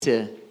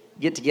To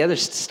get together,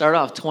 start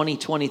off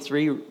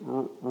 2023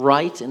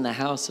 right in the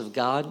house of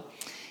God.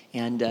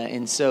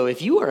 And so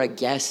if you are a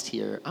guest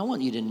here, I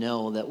want you to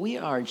know that we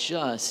are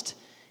just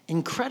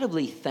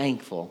incredibly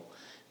thankful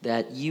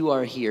that you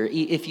are here.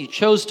 If you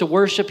chose to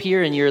worship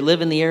here and you live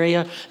in the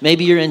area,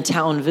 maybe you're in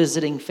town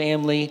visiting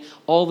family,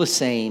 all the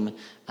same,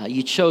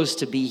 you chose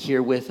to be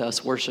here with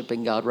us,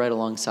 worshiping God right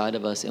alongside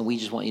of us. And we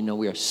just want you to know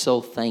we are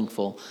so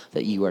thankful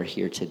that you are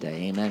here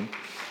today. Amen.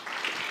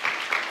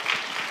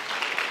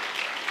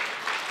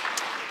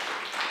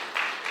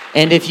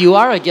 And if you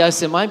are a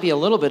guest, it might be a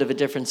little bit of a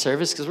different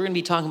service because we're going to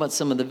be talking about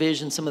some of the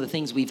vision, some of the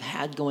things we've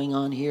had going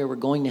on here, we're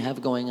going to have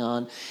going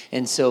on.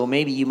 And so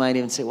maybe you might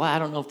even say, well, I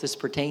don't know if this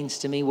pertains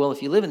to me. Well,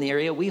 if you live in the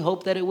area, we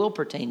hope that it will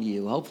pertain to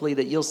you. Hopefully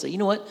that you'll say, you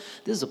know what,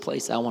 this is a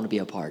place I want to be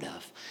a part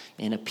of.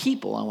 And a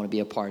people I want to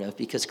be a part of,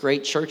 because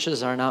great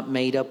churches are not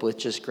made up with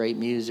just great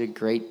music,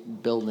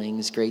 great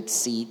buildings, great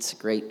seats,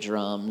 great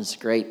drums,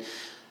 great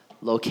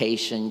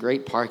location,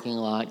 great parking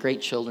lot,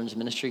 great children's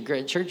ministry.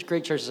 Great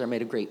churches are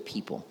made of great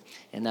people.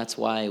 And that's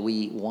why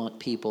we want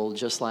people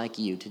just like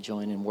you to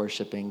join in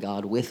worshiping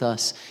God with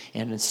us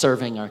and in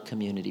serving our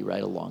community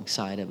right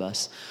alongside of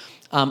us.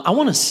 I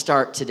want to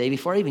start today,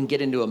 before I even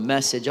get into a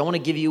message, I want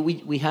to give you,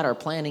 we had our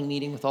planning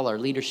meeting with all our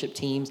leadership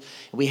teams.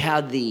 We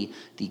had the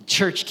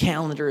church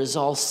calendar is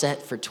all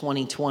set for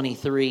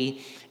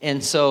 2023.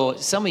 And so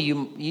some of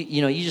you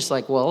just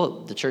like,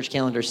 well, the church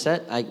calendar's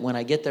set. When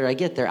I get there, I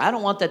get there. I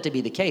don't want that to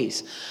be the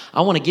case.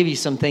 I want to give you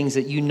some things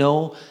that you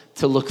know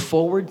to look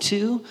forward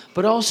to,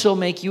 but also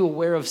make you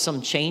aware of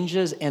some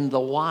changes and the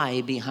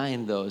why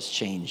behind those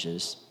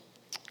changes.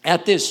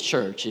 At this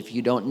church, if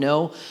you don't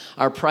know,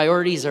 our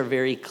priorities are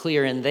very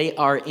clear, and they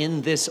are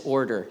in this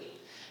order: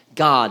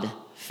 God,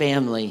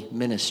 family,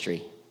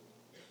 ministry.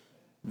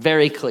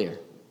 Very clear.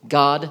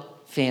 God,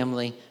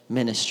 family,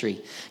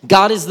 ministry.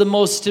 God is the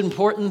most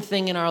important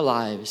thing in our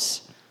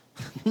lives.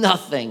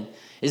 Nothing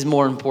is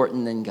more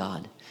important than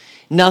God.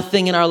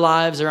 Nothing in our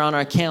lives or on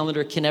our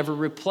calendar can ever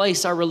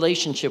replace our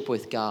relationship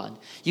with God.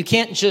 You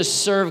can't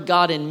just serve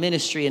God in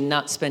ministry and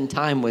not spend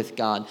time with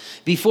God.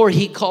 Before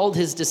he called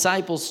his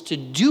disciples to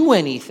do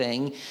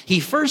anything,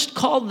 he first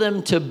called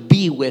them to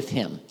be with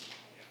him.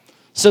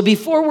 So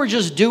before we're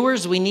just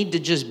doers, we need to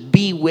just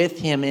be with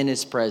him in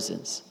his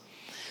presence.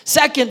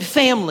 Second,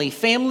 family.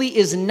 Family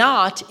is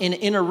not an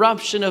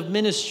interruption of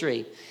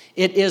ministry.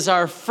 It is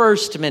our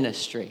first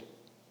ministry.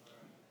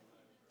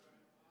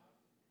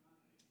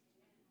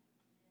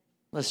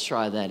 Let's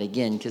try that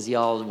again, because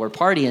y'all were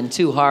partying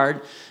too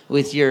hard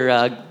with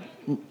your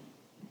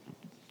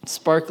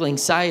sparkling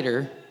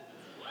cider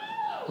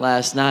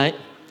last night.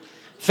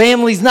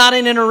 Family's not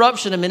an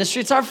interruption of ministry.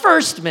 It's our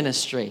first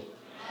ministry.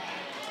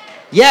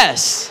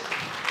 Yes.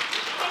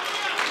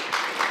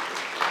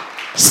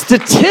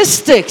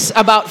 Statistics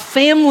about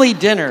family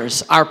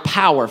dinners are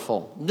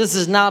powerful. This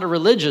is not a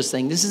religious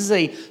thing. This is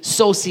a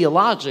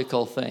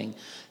sociological thing.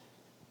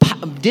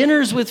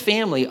 Dinners with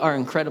family are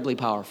incredibly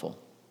powerful.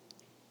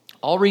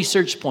 All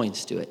research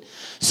points to it.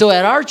 So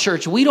at our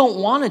church, we don't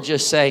want to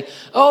just say,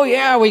 oh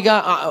yeah, we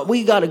got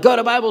to go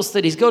to Bible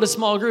studies, go to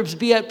small groups,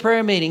 be at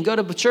prayer meeting, go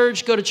to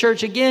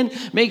church again,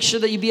 make sure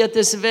that you be at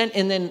this event,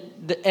 and then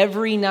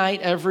every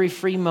night, every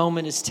free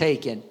moment is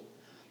taken.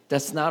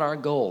 That's not our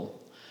goal.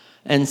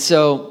 And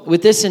so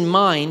with this in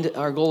mind,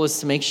 our goal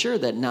is to make sure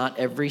that not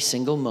every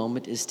single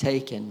moment is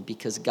taken,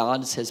 because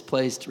God has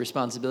placed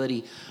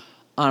responsibility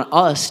on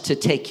us to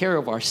take care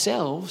of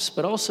ourselves,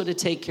 but also to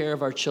take care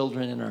of our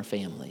children and our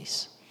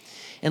families.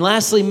 And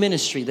lastly,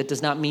 ministry. That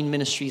does not mean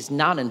ministry is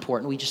not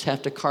important. We just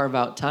have to carve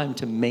out time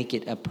to make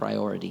it a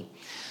priority.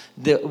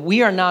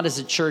 We are not as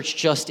a church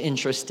just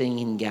interested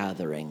in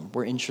gathering.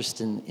 We're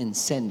interested in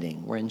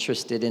sending. We're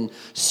interested in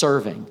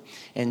serving.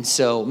 And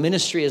so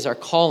ministry is our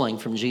calling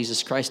from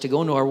Jesus Christ to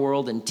go into our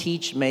world and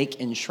teach, make,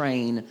 and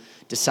train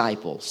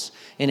disciples.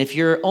 And if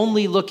you're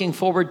only looking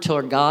forward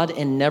toward God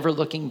and never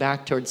looking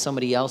back toward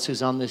somebody else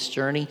who's on this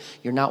journey,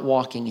 you're not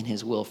walking in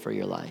his will for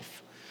your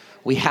life.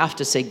 We have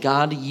to say,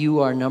 God,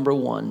 you are number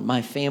one.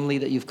 My family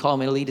that you've called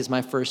me to lead is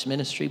my first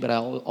ministry, but I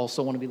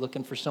also want to be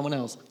looking for someone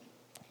else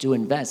to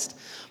invest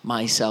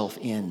myself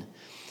in.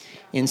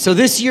 And so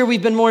this year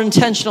we've been more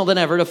intentional than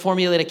ever to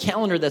formulate a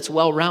calendar that's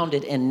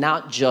well-rounded and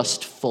not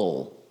just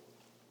full.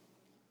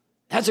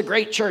 That's a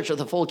great church with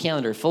a full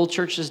calendar. Full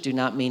churches do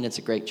not mean it's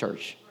a great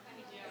church.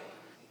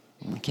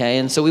 Okay,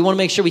 and so we want to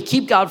make sure we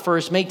keep God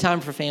first, make time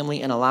for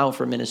family, and allow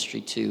for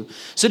ministry too.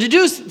 So to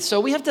do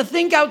so, we have to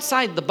think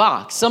outside the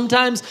box.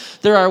 Sometimes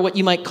there are what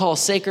you might call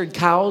sacred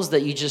cows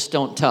that you just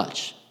don't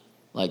touch.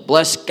 Like,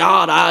 bless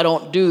God, I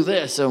don't do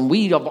this, and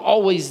we have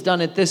always done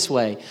it this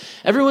way.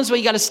 Every once in a while,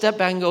 you got to step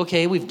back and go,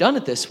 okay, we've done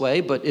it this way,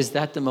 but is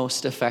that the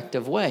most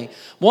effective way?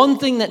 One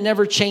thing that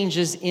never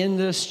changes in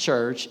this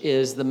church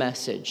is the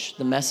message.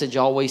 The message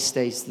always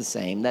stays the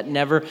same. That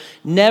never,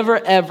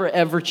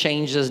 ever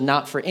changes,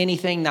 not for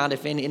anything, not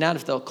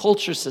if the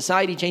culture,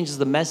 society changes,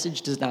 the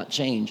message does not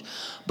change.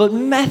 but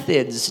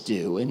methods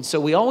do. And so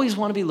we always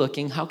want to be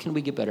looking, how can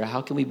we get better? How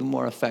can we be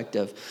more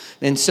effective?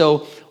 And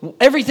so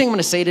everything I'm going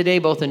to say today,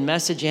 both in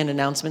message and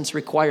announcements,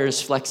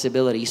 requires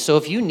flexibility. So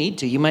if you need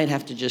to, you might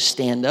have to just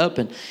stand up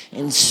and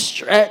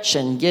stretch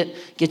and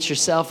get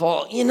yourself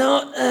all,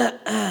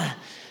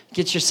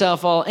 get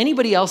yourself all.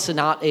 Anybody else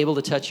not able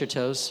to touch your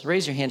toes?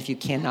 Raise your hand if you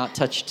cannot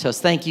touch your toes.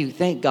 Thank you.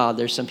 Thank God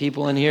there's some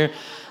people in here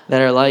that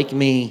are like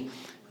me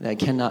that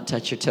cannot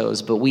touch your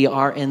toes. But we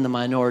are in the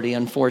minority,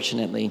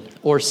 unfortunately.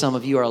 Or some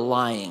of you are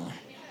lying.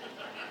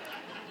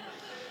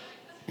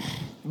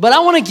 But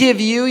I want to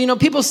give you,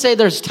 people say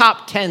there's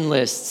top 10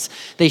 lists.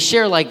 They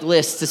share like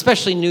lists,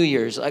 especially New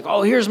Year's. Like,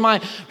 oh, here's my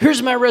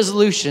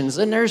resolutions.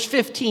 And there's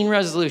 15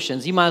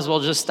 resolutions. You might as well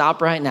just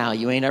stop right now.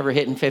 You ain't ever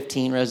hitting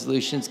 15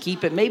 resolutions.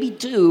 Keep it maybe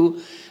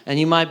 2, and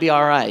you might be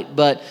all right.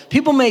 But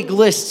people make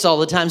lists all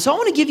the time. So I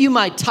want to give you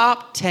my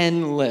top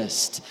 10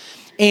 list.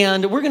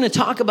 And we're going to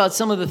talk about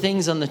some of the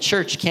things on the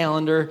church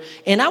calendar.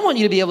 And I want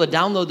you to be able to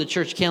download the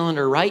church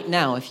calendar right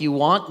now if you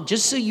want.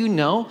 Just so you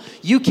know,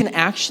 you can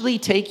actually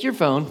take your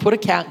phone, put a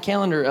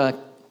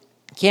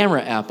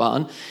camera app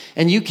on,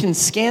 and you can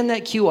scan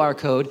that QR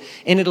code,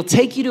 and it'll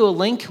take you to a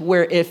link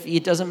where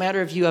it doesn't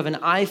matter if you have an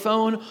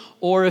iPhone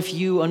or if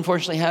you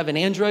unfortunately have an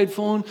Android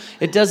phone.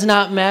 It does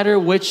not matter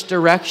which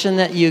direction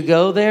that you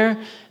go there.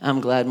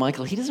 I'm glad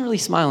Michael, he doesn't really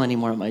smile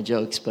anymore at my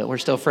jokes, but we're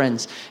still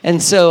friends.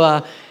 And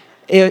so,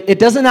 it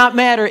does not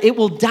matter. It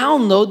will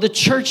download the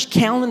church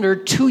calendar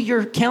to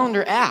your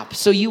calendar app.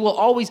 So you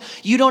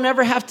don't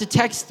ever have to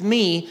text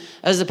me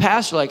as a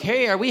pastor like,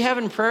 hey, are we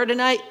having prayer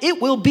tonight?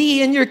 It will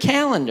be in your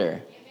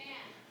calendar.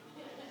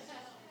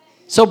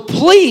 So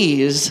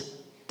please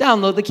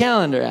download the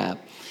calendar app.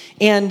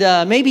 And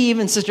maybe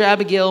even Sister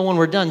Abigail, when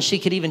we're done, she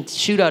could even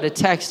shoot out a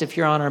text if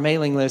you're on our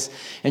mailing list,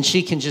 and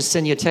she can just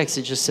send you a text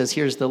that just says,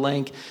 here's the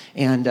link,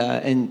 and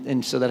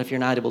so that if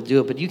you're not able to do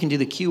it, but you can do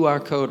the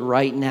QR code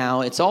right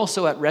now. It's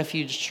also at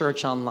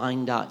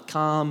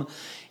refugechurchonline.com,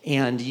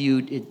 and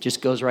it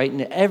just goes right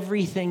into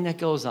everything that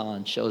goes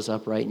on, shows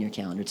up right in your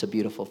calendar. It's a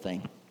beautiful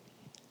thing.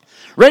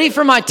 Ready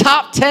for my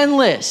top 10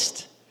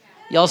 list?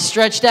 Y'all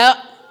stretched out?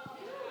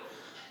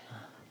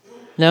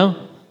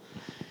 No?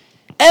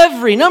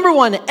 Number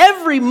one,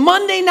 every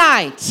Monday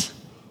night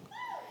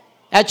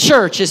at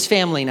church is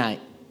family night.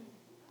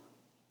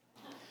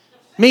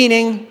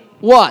 Meaning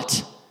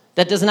what?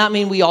 That does not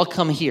mean we all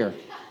come here.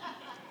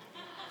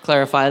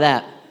 Clarify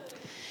that.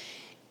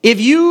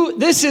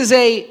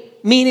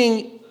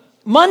 Meaning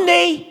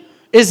Monday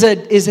is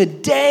a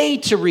day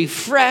to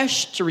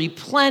refresh, to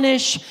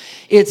replenish.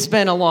 It's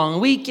been a long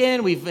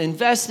weekend. We've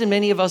invested.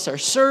 Many of us are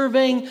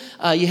serving.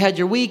 You had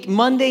your week.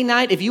 Monday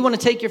night, if you want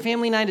to take your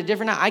family night a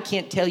different night, I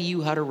can't tell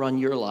you how to run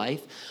your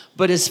life.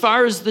 But as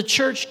far as the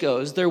church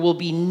goes, there will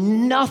be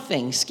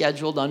nothing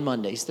scheduled on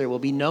Mondays. There will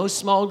be no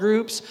small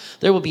groups.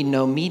 There will be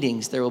no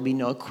meetings. There will be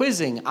no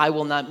quizzing. I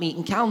will not meet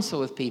and counsel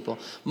with people.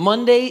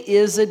 Monday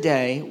is a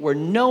day where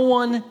no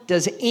one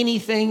does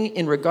anything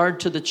in regard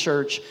to the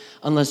church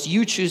unless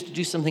you choose to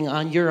do something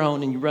on your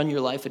own and you run your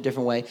life a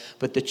different way.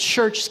 But the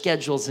church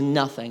schedules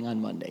nothing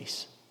on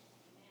Mondays.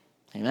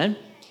 Amen?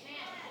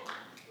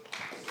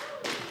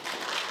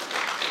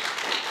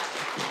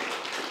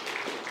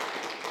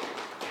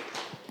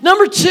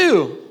 Number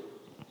 2,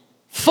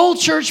 full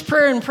church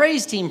prayer and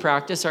praise team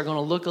practice are going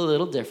to look a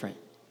little different.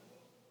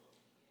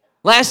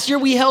 Last year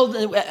we've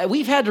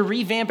had to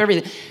revamp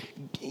everything.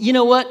 You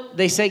know what?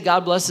 They say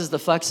God blesses the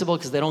flexible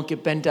because they don't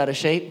get bent out of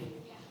shape.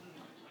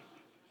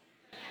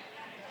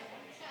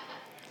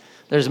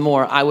 There's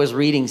more. I was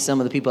reading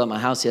some of the people at my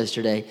house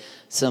yesterday,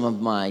 some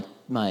of my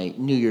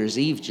New Year's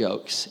Eve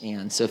jokes.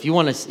 And so if you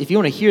want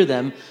to hear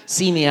them,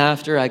 see me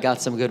after. I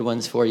got some good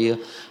ones for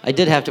you. I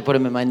did have to put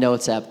them in my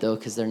notes app, though,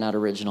 because they're not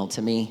original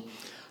to me.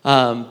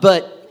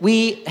 But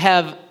we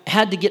have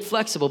had to get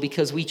flexible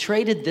because we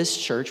traded this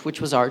church,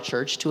 which was our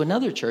church, to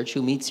another church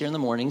who meets here in the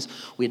mornings.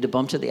 We had to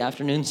bump to the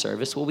afternoon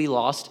service. Well, we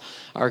lost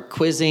our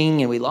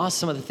quizzing and we lost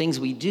some of the things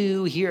we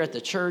do here at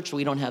the church.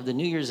 We don't have the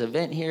New Year's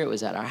event here. It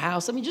was at our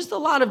house. I mean, just a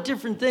lot of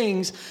different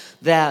things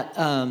that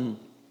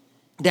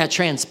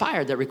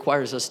transpired that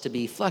requires us to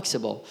be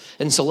flexible.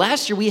 And so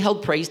last year we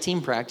held praise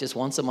team practice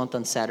once a month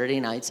on Saturday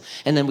nights,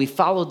 and then we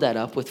followed that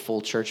up with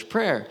full church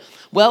prayer.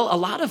 Well, a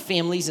lot of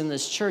families in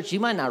this church,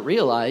 you might not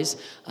realize,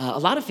 a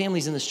lot of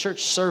families in this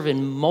church serve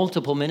in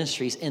multiple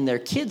ministries, and their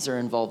kids are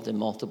involved in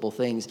multiple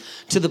things,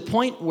 to the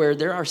point where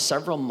there are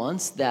several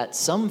months that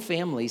some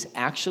families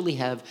actually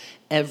have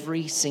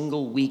every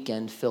single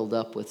weekend filled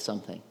up with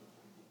something.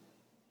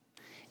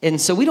 And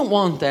so we don't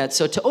want that.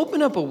 So to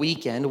open up a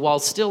weekend while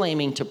still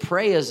aiming to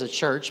pray as a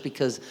church,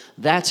 because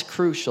that's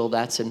crucial,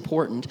 that's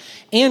important,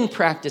 and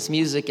practice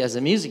music as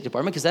a music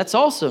department, because that's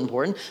also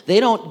important.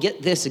 They don't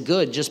get this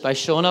good just by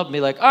showing up and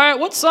be like, all right,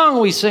 what song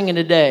are we singing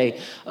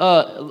today?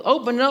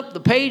 Open up the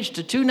page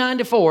to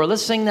 294.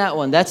 Let's sing that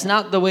one. That's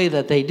not the way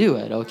that they do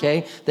it,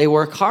 okay? They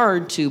work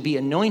hard to be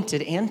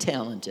anointed and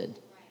talented.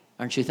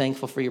 Aren't you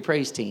thankful for your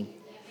praise team?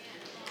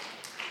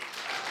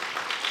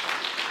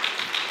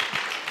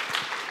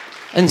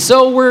 And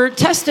so we're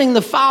testing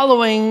the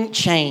following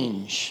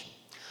change.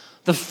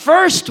 The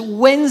first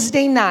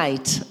Wednesday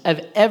night of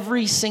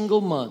every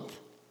single month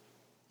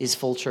is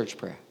full church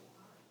prayer.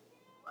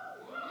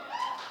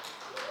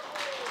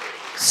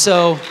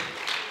 So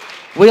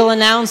we'll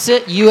announce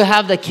it. You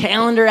have the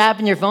calendar app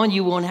in your phone.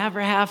 You won't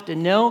ever have to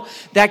know.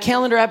 That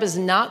calendar app is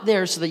not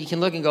there so that you can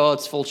look and go, oh,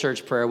 it's full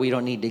church prayer. We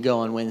don't need to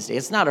go on Wednesday.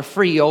 It's not a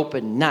free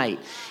open night.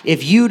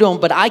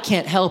 But I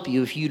can't help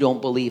you if you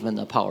don't believe in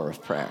the power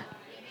of prayer.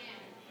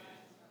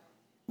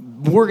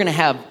 We're going to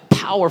have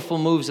powerful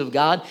moves of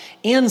God,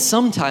 and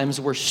sometimes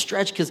we're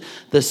stretched because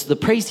the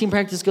praise team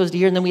practice goes to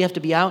here and then we have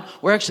to be out.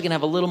 We're actually going to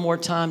have a little more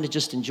time to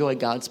just enjoy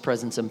God's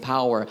presence and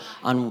power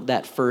on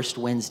that first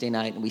Wednesday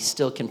night, and we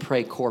still can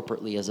pray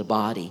corporately as a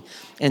body.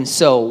 And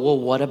so, well,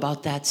 what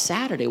about that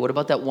Saturday? What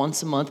about that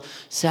once a month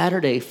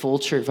Saturday full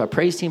church,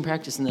 praise team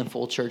practice and then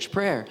full church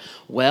prayer?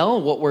 Well,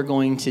 what we're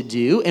going to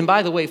do, and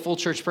by the way, full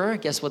church prayer,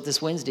 guess what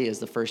this Wednesday is,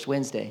 the first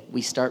Wednesday?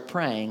 We start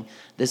praying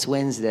this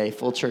Wednesday,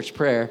 full church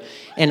prayer,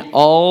 and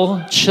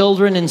all children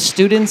and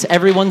students,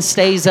 everyone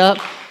stays up.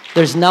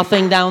 There's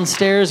nothing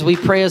downstairs. We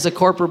pray as a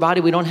corporate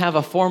body. We don't have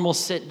a formal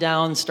sit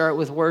down, start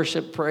with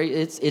worship, pray.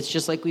 It's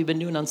just like we've been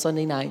doing on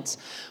Sunday nights.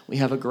 We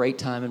have a great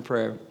time in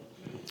prayer.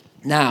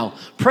 Now,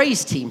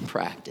 praise team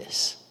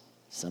practice.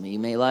 Some of you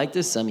may like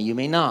this, some of you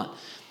may not.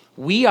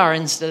 We are,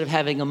 instead of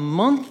having a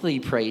monthly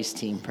praise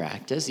team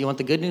practice, you want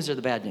the good news or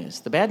the bad news?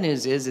 The bad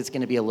news is it's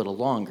going to be a little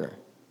longer.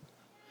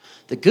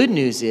 The good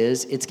news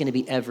is it's going to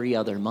be every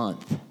other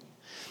month.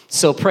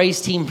 So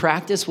praise team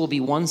practice will be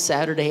one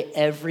Saturday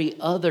every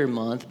other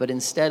month, but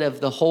instead of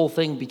the whole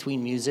thing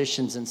between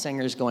musicians and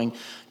singers going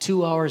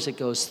 2 hours, it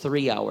goes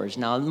 3 hours.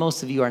 Now,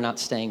 most of you are not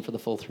staying for the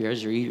full 3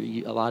 hours.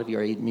 A lot of you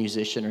are a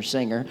musician or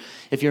singer.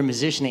 If you're a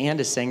musician and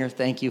a singer,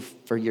 thank you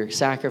for your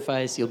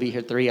sacrifice. You'll be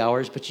here 3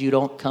 hours, but you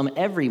don't come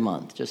every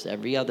month, just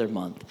every other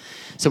month.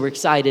 So we're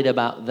excited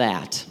about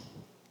that.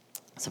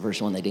 That's the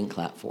first one they didn't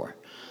clap for.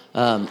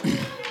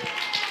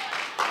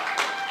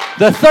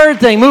 The third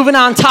thing, moving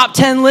on, top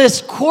 10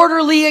 list,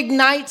 quarterly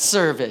Ignite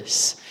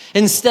service.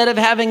 Instead of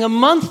having a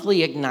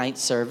monthly Ignite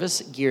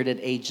service geared at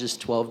ages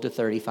 12 to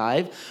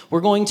 35,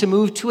 we're going to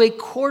move to a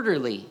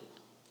quarterly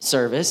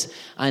service.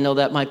 I know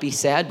that might be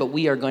sad, but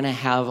we are going to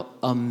have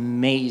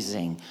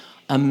amazing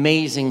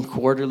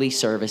quarterly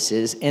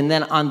services. And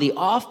then on the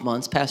off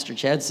months, Pastor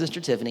Chad,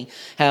 Sister Tiffany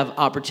have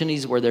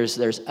opportunities where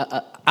there's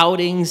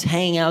outings,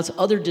 hangouts,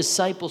 other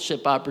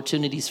discipleship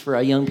opportunities for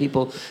our young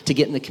people to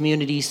get in the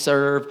community,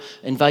 serve,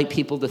 invite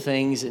people to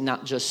things, and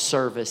not just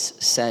service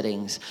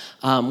settings.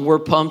 We're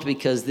pumped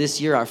because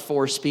this year our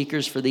 4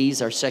 speakers for these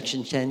are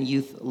Section 10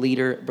 youth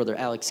leader, Brother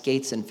Alex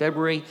Gates in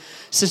February.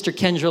 Sister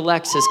Kendra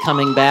Lex is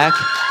coming back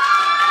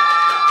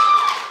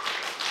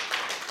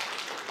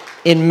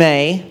in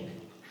May.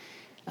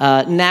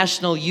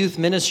 National Youth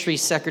Ministry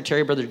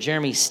Secretary, Brother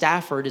Jeremy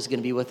Stafford, is going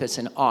to be with us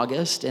in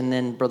August. And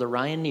then Brother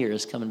Ryan Neer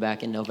is coming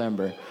back in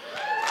November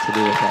to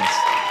be with us.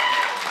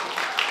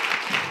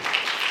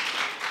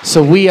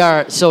 So we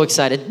are so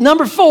excited.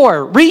 Number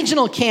 4,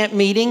 regional camp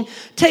meeting.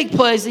 Take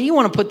place. You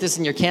want to put this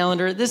in your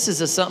calendar. This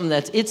is something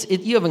that's,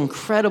 you have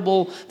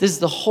incredible, this is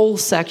the whole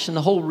section,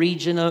 the whole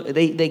region.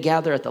 They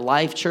gather at the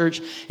Life Church,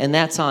 and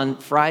that's on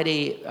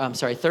Thursday,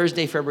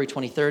 February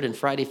 23rd, and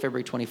Friday,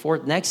 February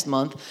 24th. Next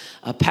month,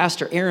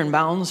 Pastor Aaron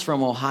Bounds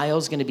from Ohio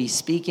is going to be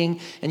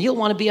speaking, and you'll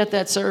want to be at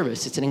that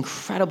service. It's an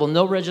incredible,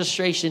 no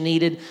registration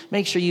needed.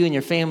 Make sure you and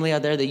your family are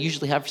there. They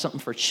usually have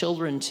something for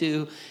children,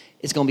 too.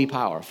 It's going to be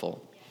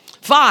powerful.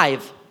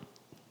 5,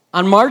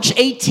 on March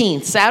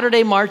 18th,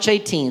 Saturday, March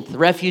 18th,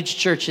 Refuge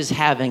Church is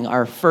having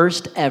our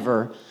first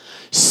ever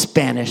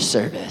Spanish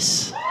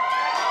service.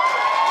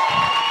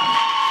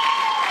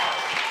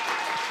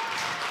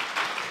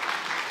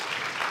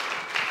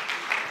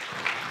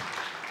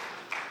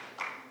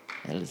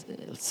 El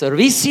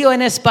servicio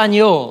en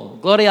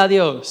español. Gloria a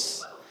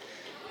Dios.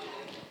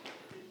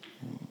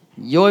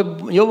 Yo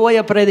voy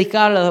a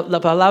predicar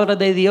la palabra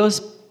de Dios,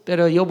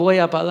 pero yo voy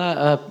a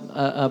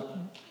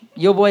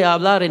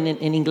hablar en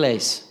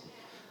inglés.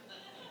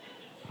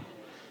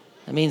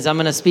 That means I'm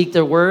going to speak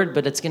their word,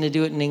 but it's going to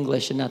do it in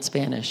English and not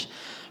Spanish.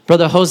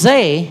 Brother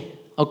Jose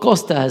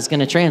Acosta is going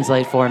to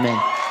translate for me.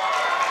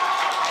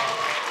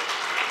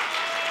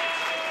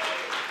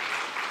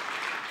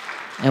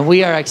 And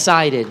we are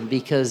excited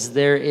because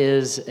there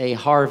is a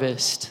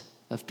harvest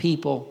of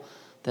people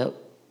that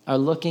are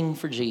looking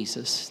for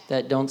Jesus,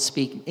 that don't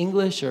speak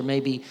English or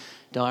maybe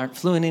aren't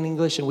fluent in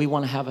English, and we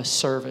want to have a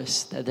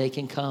service that they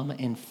can come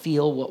and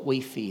feel what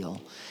we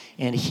feel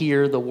and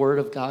hear the word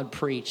of God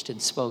preached and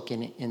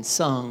spoken and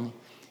sung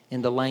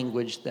in the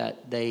language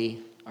that they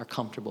are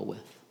comfortable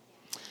with.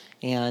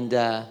 And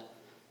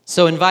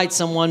so invite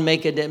someone,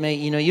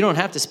 you don't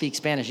have to speak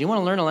Spanish. You want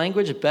to learn a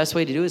language, the best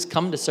way to do it is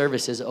come to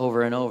services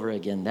over and over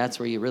again. That's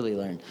where you really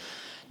learn.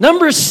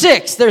 Number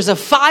 6, there's a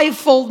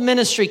 5-fold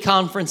ministry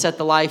conference at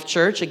the Life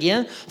Church.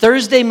 Again,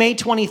 Thursday, May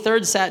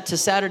 23rd to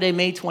Saturday,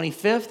 May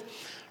 25th.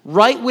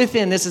 Right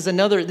within, this is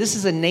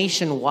a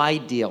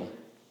nationwide deal.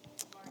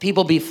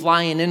 People be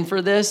flying in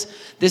for this.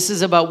 This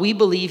is about, we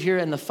believe here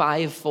in the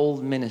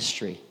 5-fold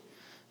ministry.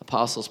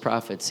 apostles,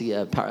 prophets,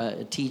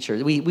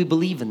 teachers. We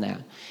believe in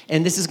that.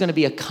 And this is going to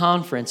be a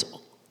conference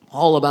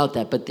all about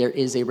that, but there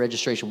is a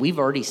registration. We've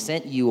already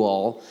sent you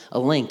all a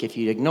link. If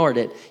you ignored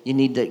it, you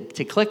need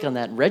to click on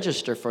that and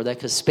register for that,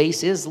 because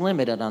space is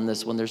limited on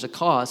this one. There's a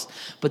cost.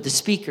 But the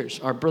speakers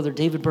are Brother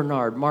David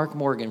Bernard, Mark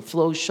Morgan,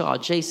 Flo Shaw,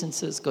 Jason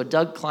Sisko,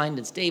 Doug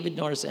Kleinitz, David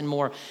Norris, and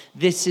more.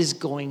 This is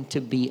going to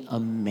be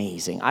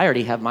amazing. I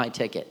already have my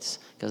tickets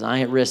because I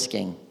ain't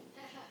risking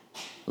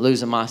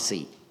losing my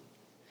seat.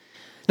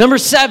 Number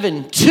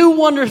 7, 2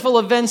 wonderful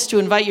events to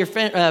invite your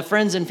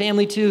friends and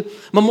family to: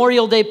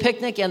 Memorial Day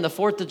picnic and the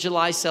 4th of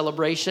July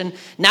celebration.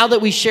 Now that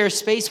we share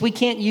space, we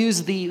can't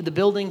use the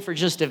building for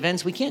just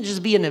events. We can't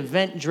just be an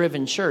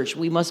event-driven church.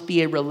 We must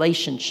be a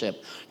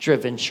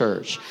relationship-driven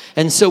church.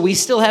 And so we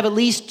still have at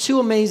least 2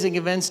 amazing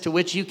events to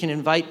which you can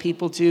invite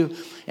people to,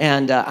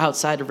 and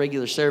outside of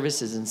regular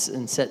services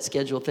and set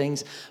schedule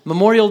things.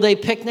 Memorial Day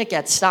picnic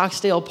at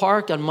Stocksdale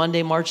Park on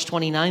Monday, March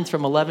 29th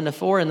from 11 to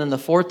 4, and then the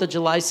 4th of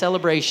July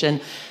celebration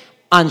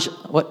on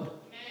what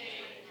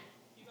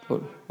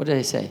did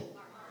I say?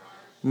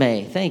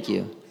 May. Thank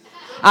you.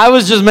 I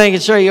was just making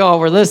sure you all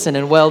were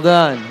listening. Well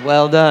done.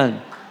 Well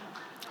done.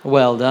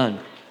 Well done.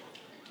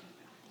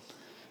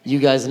 You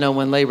guys know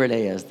when Labor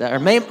Day is. Or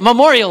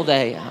Memorial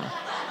Day.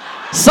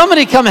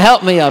 Somebody come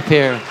help me up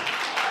here.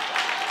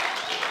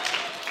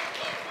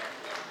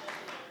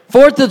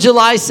 4th of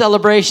July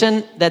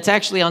celebration, that's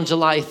actually on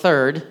July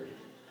 3rd.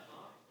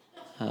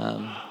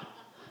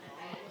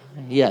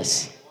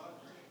 Yes.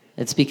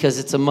 It's because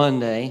it's a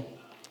Monday.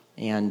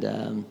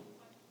 And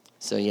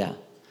so, yeah.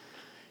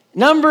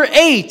 Number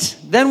 8,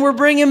 then we're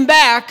bringing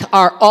back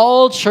our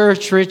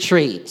all-church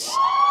retreats.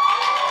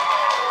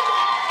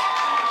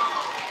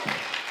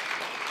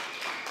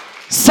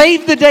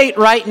 Save the date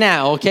right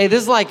now, okay?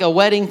 This is like a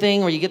wedding thing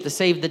where you get to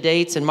save the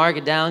dates and mark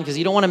it down, because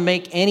you don't want to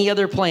make any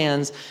other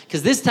plans,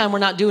 because this time we're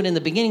not doing it in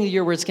the beginning of the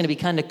year where it's going to be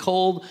kind of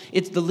cold.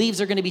 The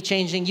leaves are going to be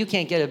changing. You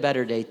can't get a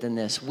better date than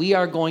this. We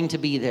are going to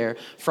be there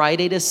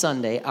Friday to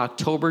Sunday,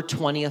 October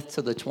 20th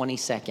to the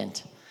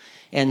 22nd.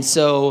 And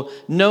so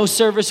no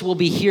service will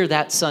be here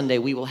that Sunday.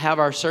 We will have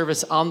our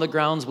service on the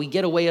grounds. We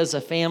get away as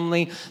a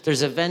family.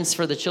 There's events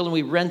for the children.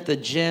 We rent the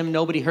gym.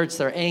 Nobody hurts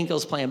their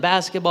ankles playing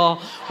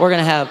basketball. We're going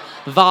to have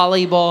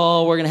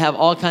volleyball. We're going to have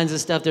all kinds of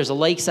stuff. There's a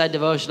lakeside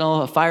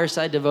devotional, a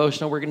fireside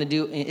devotional.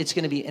 It's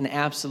going to be an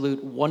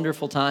absolute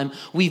wonderful time.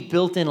 We've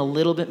built in a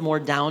little bit more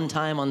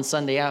downtime on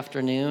Sunday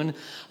afternoon.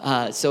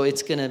 So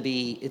it's going to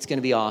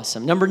be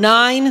awesome. Number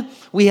 9,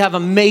 we have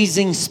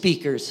amazing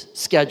speakers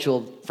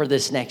scheduled for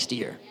this next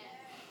year.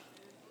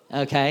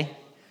 Okay?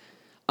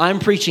 I'm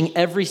preaching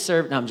every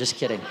service. No, I'm just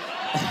kidding.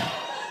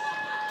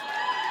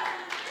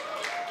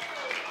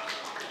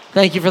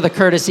 Thank you for the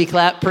courtesy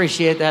clap.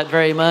 Appreciate that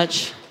very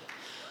much.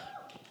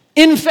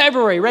 In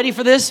February, ready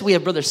for this? We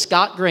have Brother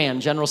Scott Graham,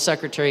 General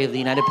Secretary of the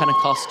United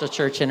Pentecostal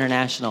Church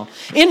International.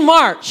 In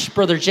March,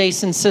 Brother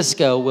Jason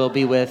Sisko will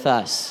be with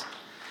us.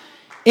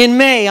 In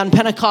May, on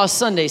Pentecost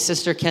Sunday,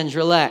 Sister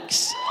Kendra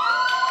Lex.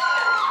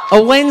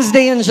 A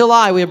Wednesday in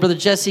July, we have Brother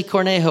Jesse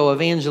Cornejo,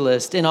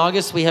 evangelist. In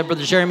August, we have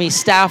Brother Jeremy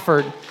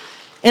Stafford.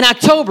 In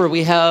October,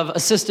 we have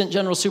Assistant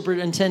General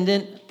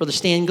Superintendent Brother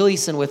Stan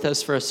Gleason with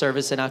us for a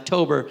service in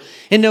October.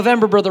 In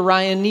November, Brother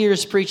Ryan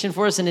Neers preaching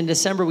for us. And in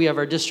December, we have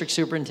our District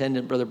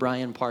Superintendent, Brother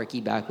Brian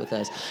Parkey, back with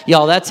us.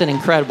 Y'all, that's an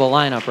incredible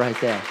lineup right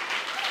there.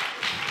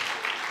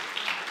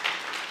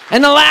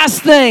 And the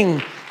last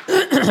thing,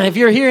 if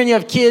you're here and you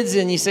have kids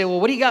and you say, well,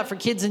 what do you got for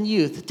kids and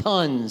youth?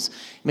 Tons.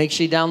 Make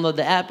sure you download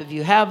the app if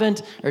you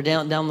haven't, or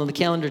download the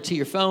calendar to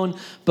your phone.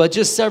 But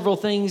just several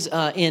things.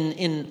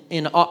 In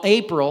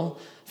April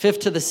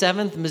 5th to the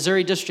 7th,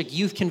 Missouri District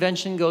Youth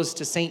Convention goes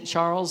to St.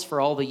 Charles for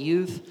all the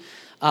youth.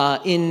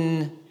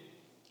 In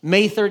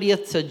May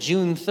 30th to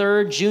June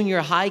 3rd,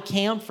 Junior High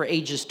Camp for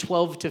ages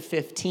 12 to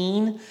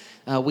 15.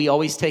 We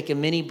always take a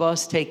mini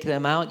bus, take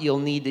them out. You'll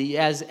need to,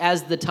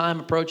 as the time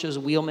approaches,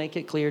 we'll make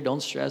it clear.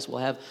 Don't stress. We'll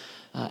have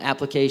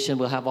application.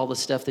 We'll have all the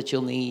stuff that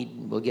you'll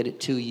need. We'll get it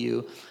to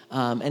you.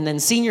 And then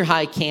Senior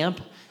High Camp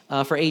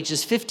for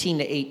ages 15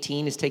 to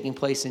 18 is taking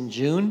place in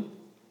June.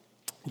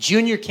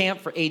 Junior Camp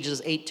for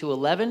ages 8 to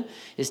 11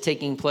 is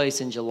taking place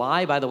in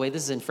July. By the way,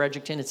 this is in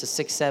Fredericton. It's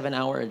a 6-7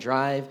 hour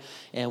drive,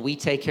 and we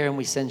take care and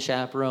we send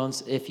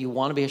chaperones. If you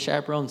want to be a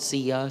chaperone,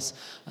 see us.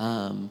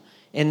 And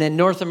then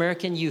North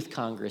American Youth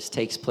Congress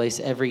takes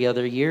place every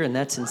other year, and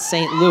that's in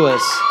St.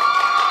 Louis.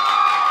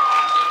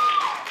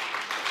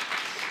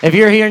 If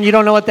you're here and you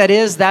don't know what that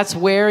is, that's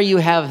where you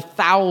have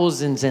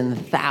thousands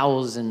and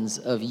thousands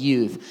of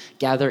youth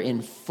gather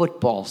in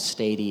football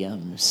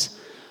stadiums.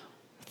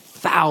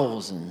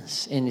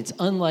 Thousands. And it's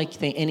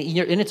unlike, and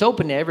it's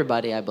open to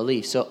everybody, I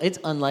believe. So it's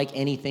unlike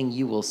anything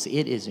you will see.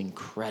 It is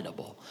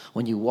incredible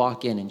when you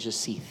walk in and just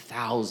see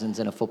thousands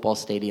in a football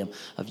stadium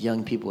of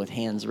young people with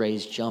hands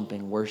raised,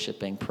 jumping,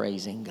 worshiping,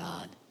 praising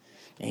God.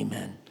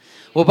 Amen.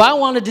 Well, but I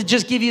wanted to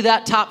just give you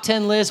that top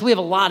 10 list. We have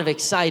a lot of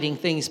exciting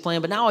things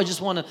planned, but now I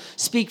just want to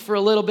speak for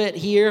a little bit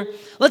here.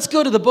 Let's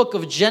go to the book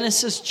of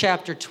Genesis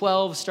chapter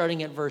 12,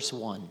 starting at verse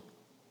 1.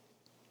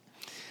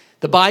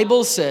 The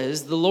Bible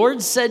says, the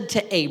Lord said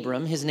to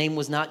Abram, his name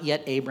was not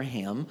yet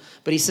Abraham,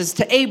 but he says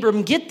to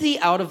Abram, get thee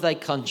out of thy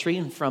country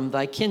and from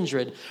thy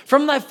kindred,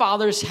 from thy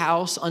father's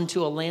house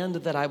unto a land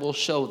that I will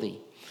show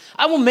thee.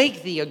 I will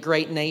make thee a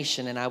great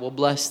nation, and I will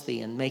bless thee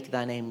and make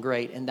thy name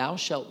great, and thou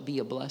shalt be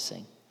a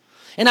blessing.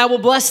 And I will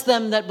bless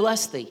them that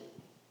bless thee.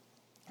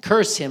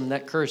 Curse him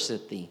that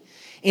curseth thee.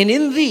 And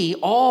in thee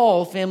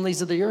all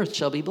families of the earth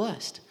shall be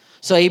blessed.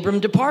 So Abram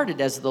departed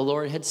as the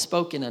Lord had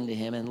spoken unto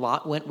him, and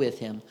Lot went with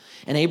him.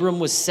 And Abram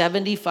was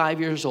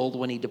 75 years old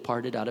when he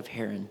departed out of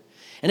Haran.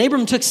 And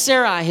Abram took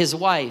Sarai his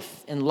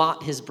wife, and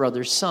Lot his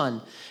brother's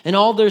son, and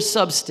all their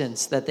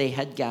substance that they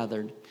had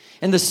gathered,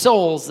 and the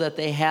souls that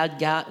they had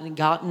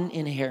gotten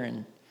in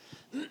Haran.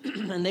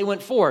 And they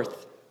went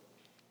forth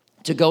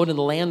to go to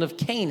the land of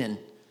Canaan,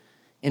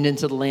 and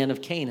into the land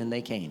of Canaan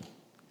they came.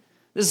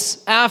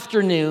 This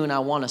afternoon, I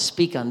want to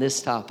speak on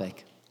this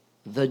topic,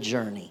 the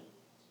journey.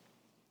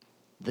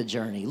 The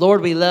journey.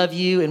 Lord, we love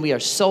you, and we are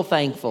so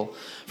thankful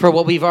for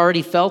what we've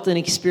already felt and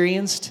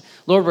experienced.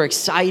 Lord, we're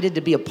excited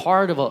to be a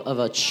part of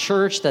a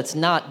church that's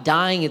not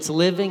dying, it's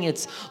living.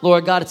 It's,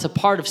 Lord God, it's a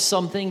part of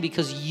something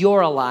because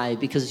you're alive,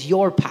 because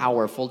you're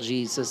powerful,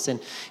 Jesus. And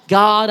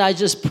God, I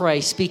just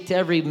pray, speak to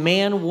every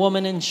man,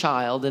 woman, and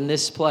child in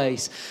this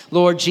place.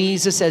 Lord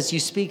Jesus, as you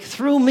speak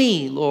through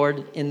me,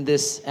 Lord, in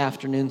this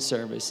afternoon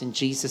service. In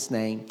Jesus'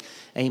 name,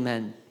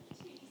 amen.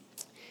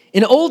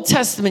 In Old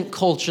Testament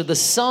culture, the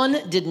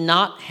son did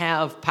not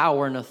have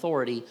power and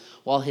authority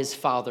while his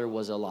father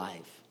was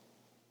alive.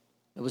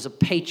 It was a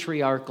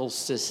patriarchal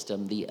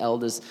system. The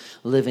eldest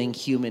living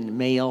human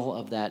male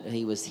of that,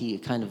 he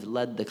kind of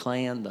led the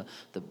clan,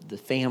 the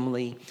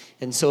family.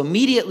 And so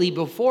immediately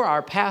before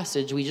our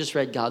passage, we just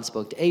read God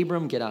spoke to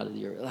Abram, get out of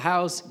your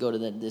house, go to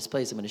this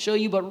place I'm going to show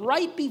you. But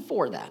right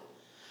before that,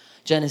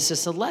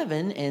 Genesis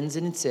 11 ends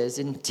and it says,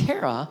 and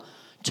Terah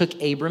took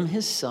Abram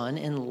his son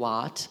and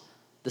Lot,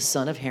 the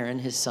son of Haran,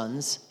 his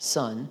son's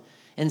son,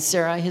 and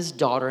Sarai, his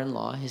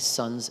daughter-in-law, his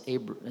son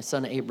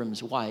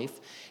Abram's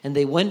wife, and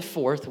they went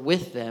forth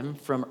with them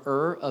from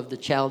Ur of the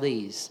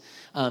Chaldees.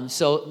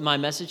 So my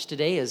message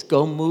today is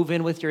go move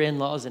in with your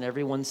in-laws and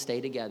everyone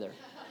stay together.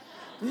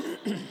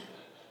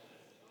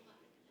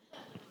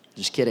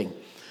 Just kidding.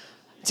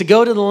 To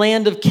go to the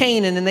land of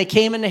Canaan, and they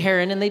came into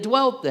Haran, and they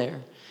dwelt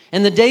there.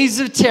 And the days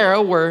of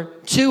Terah were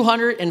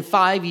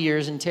 205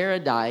 years, and Terah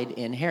died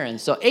in Haran.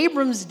 So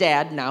Abram's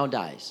dad now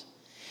dies.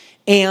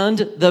 And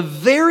the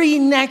very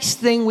next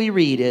thing we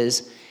read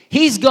is,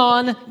 he's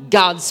gone,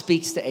 God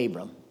speaks to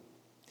Abram.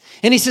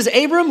 And he says,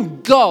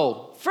 Abram,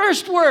 go.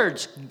 First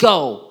words,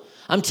 go.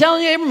 I'm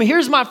telling you, Abram,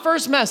 here's my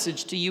first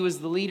message to you as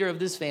the leader of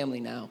this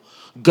family now.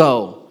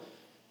 Go.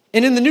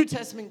 And in the New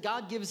Testament,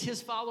 God gives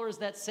his followers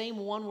that same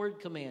one-word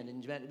command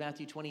in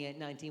Matthew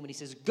 28:19 when he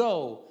says,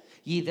 go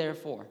ye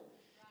therefore.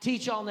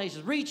 Teach all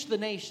nations, reach the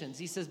nations.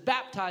 He says,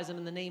 baptize them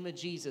in the name of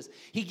Jesus.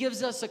 He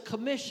gives us a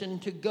commission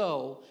to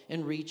go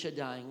and reach a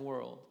dying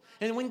world.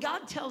 And when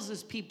God tells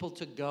his people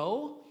to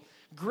go,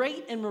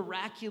 great and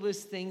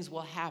miraculous things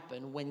will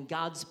happen when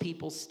God's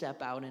people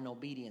step out in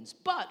obedience.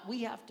 But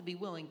we have to be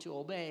willing to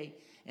obey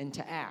and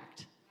to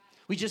act.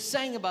 We just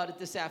sang about it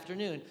this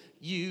afternoon.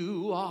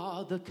 You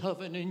are the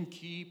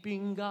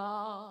covenant-keeping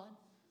God.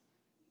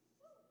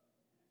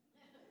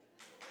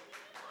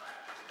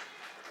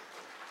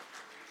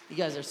 You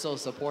guys are so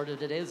supportive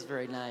today. It's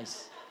very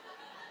nice.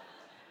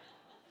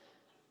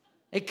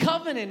 A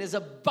covenant is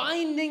a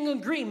binding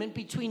agreement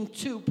between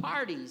two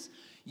parties.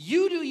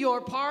 You do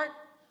your part,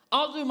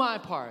 I'll do my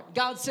part.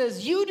 God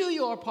says, you do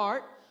your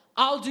part,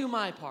 I'll do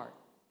my part.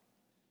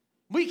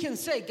 We can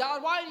say,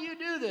 God, why do you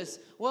do this?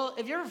 Well,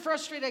 if you're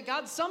frustrated at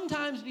God,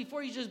 sometimes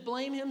before you just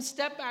blame him,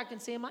 step back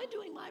and say, am I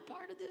doing my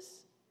part of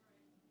this?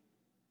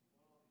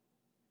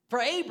 For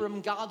Abram,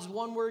 God's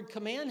one-word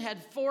command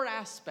had 4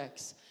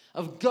 aspects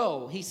of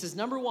go. He says,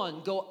 number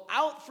 1, go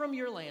out from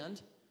your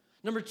land.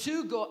 Number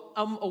 2, go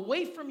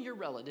away from your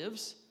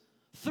relatives.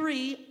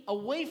 3,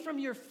 away from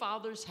your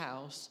father's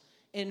house.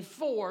 And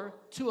 4,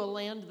 to a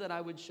land that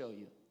I would show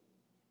you.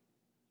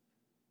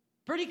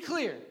 Pretty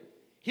clear.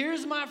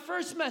 Here's my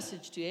first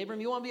message to you,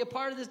 Abram. You want to be a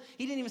part of this?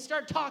 He didn't even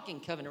start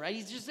talking covenant, right?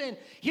 He's just saying,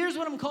 here's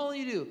what I'm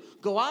calling you to do.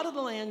 Go out of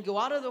the land, go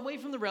away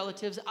from the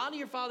relatives, out of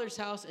your father's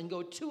house, and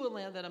go to a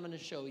land that I'm going to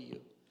show you.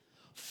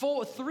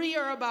 3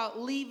 are about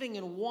leaving,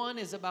 and 1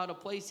 is about a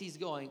place he's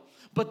going.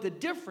 But the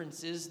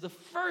difference is the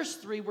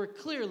first 3 were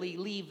clearly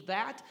leave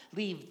that,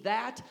 leave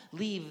that,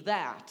 leave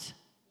that.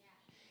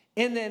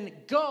 Yeah. And then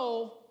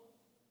go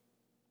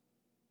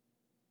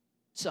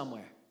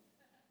somewhere.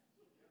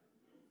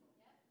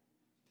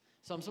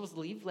 So I'm supposed to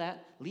leave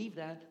that, leave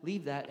that,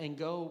 leave that, and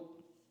go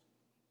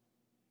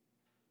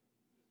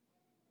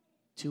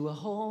to a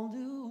whole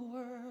new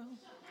world.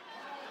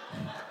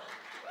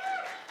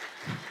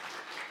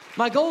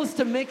 My goal is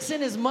to mix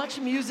in as much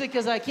music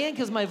as I can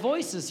because my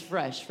voice is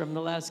fresh from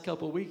the last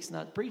couple of weeks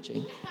not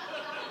preaching.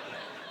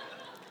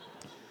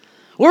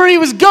 Where he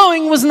was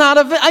going was not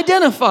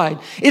identified.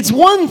 It's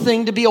one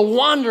thing to be a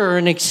wanderer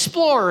and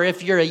explorer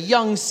if you're a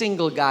young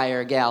single guy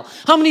or gal.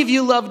 How many of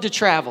you love to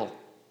travel?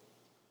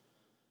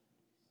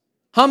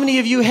 How many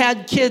of you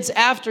had kids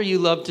after you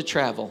loved to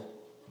travel?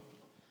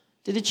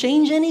 Did it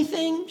change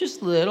anything?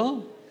 Just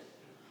little.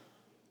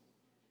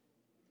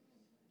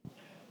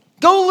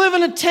 Go live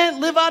in a tent,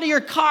 live out of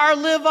your car,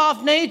 live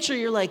off nature.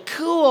 You're like,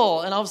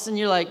 cool. And all of a sudden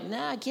you're like,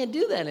 nah, I can't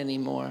do that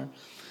anymore.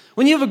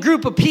 When you have a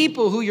group of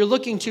people who you're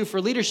looking to for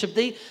leadership,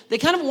 they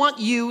kind of want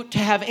you to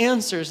have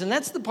answers. And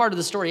that's the part of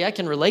the story I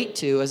can relate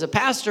to. As a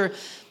pastor,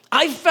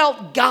 I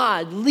felt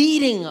God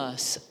leading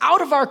us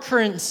out of our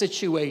current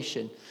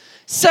situation.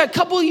 So a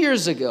couple of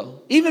years ago,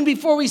 even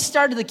before we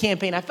started the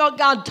campaign, I felt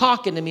God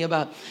talking to me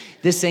about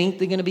this ain't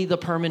going to be the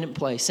permanent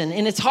place. And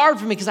it's hard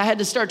for me because I had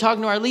to start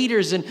talking to our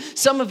leaders. And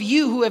some of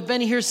you who have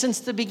been here since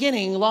the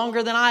beginning,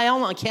 longer than I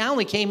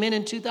only came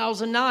in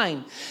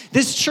 2009.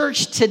 This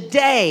church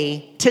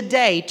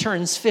today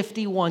turns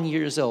 51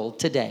 years old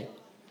today.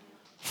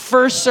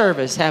 First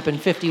service happened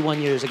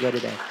 51 years ago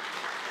today.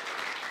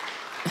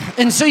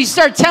 And so you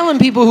start telling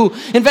people who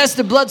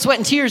invested blood, sweat,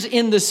 and tears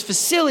in this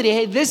facility,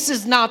 hey, this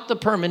is not the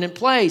permanent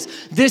place.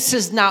 This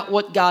is not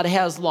what God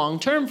has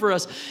long-term for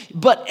us.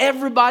 But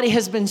everybody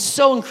has been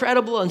so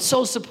incredible and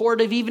so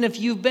supportive, even if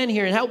you've been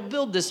here and helped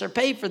build this or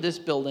pay for this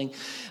building.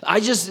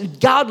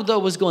 God, though,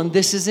 was going,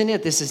 this isn't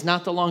it. This is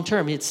not the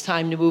long-term. It's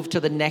time to move to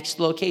the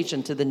next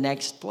location, to the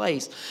next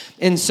place.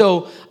 And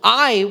so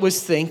I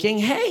was thinking,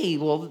 hey,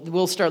 well,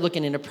 we'll start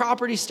looking into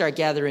property, start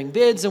gathering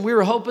bids. And we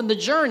were hoping the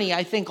journey,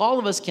 I think all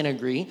of us can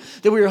agree,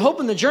 that we were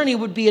hoping the journey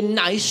would be a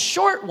nice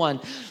short one.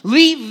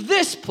 Leave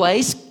this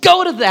place,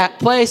 go to that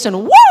place, and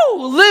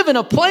live in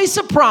a place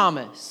of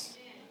promise.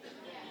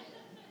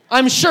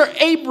 I'm sure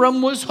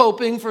Abram was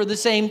hoping for the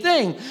same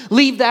thing.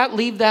 Leave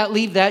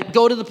that,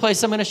 go to the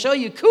place I'm going to show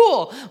you.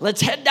 Cool,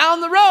 let's head down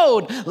the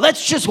road.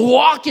 Let's just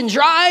walk and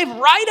drive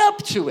right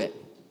up to it.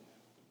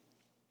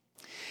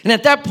 And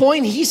at that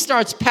point, he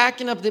starts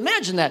packing up,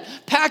 imagine that,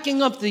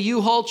 packing up the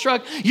U-Haul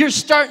truck. You're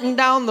starting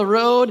down the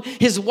road.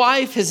 His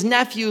wife, his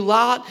nephew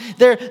Lot,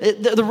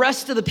 the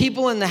rest of the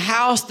people in the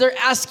house, they're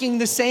asking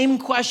the same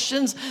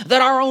questions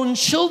that our own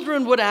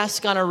children would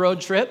ask on a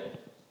road trip.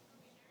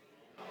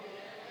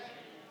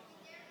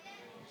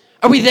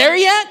 Are we there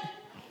yet?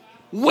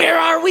 Where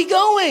are we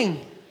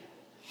going?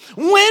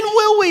 When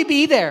will we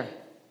be there?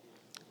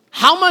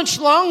 How much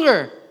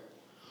longer?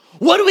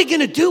 What are we going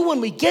to do when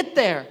we get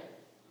there?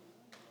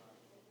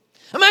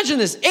 Imagine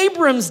this.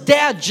 Abram's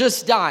dad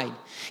just died.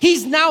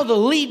 He's now the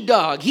lead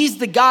dog. He's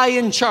the guy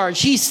in charge.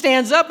 He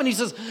stands up and he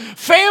says,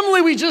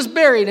 family, we just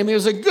buried him. He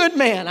was a good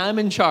man. I'm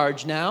in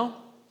charge now.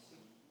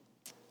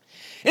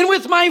 And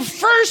with my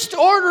first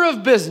order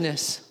of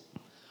business,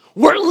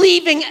 we're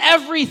leaving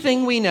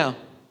everything we know.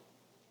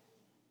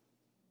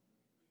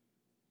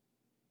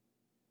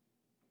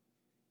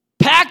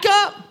 Pack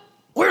up.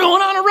 We're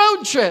going on a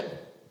road trip.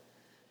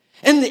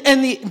 And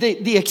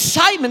the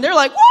excitement, they're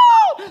like,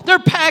 whoa, they're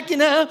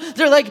packing up.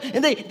 They're like,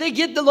 and they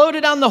get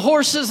loaded on the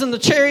horses and the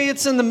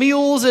chariots and the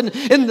mules. And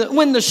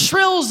when the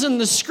shrills and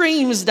the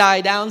screams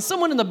die down,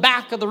 someone in the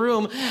back of the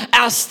room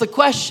asks the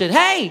question,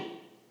 hey,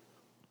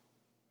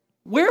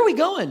 where are we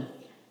going?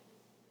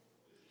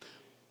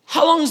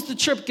 How long is the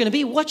trip going to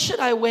be? What should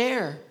I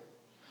wear?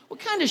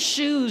 What kind of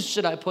shoes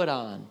should I put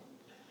on?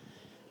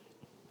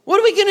 What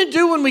are we going to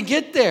do when we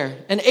get there?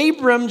 And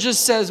Abram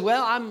just says,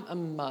 well,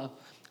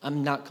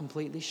 I'm not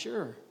completely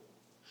sure.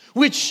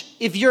 Which,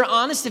 if you're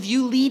honest, if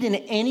you lead in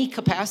any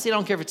capacity, I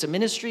don't care if it's a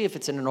ministry, if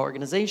it's in an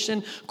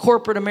organization,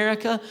 corporate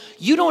America,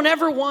 you don't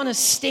ever want to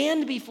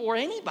stand before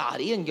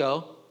anybody and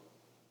go,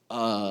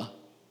 I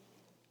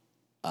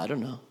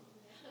don't know.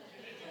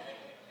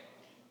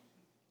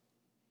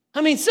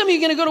 I mean, some of you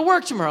are going to go to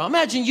work tomorrow.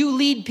 Imagine you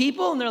lead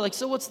people and they're like,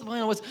 so what's the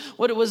plan?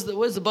 What does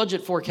the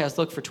budget forecast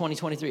look for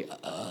 2023?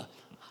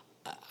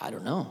 I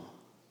don't know.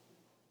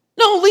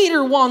 No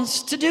leader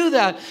wants to do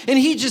that. And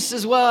he just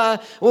says,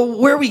 well,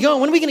 where are we going?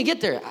 When are we going to get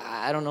there?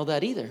 I don't know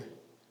that either.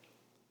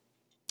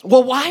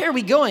 Well, why are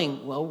we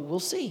going? Well,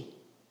 we'll see.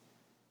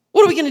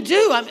 What are we going to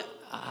do?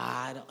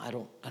 I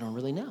don't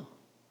really know.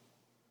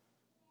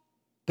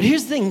 But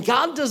here's the thing.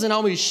 God doesn't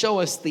always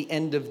show us the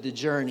end of the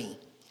journey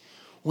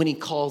when he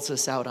calls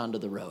us out onto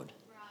the road.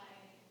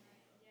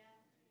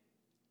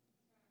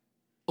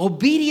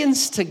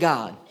 Obedience to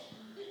God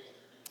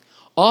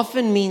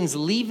often means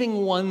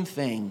leaving one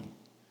thing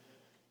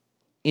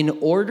in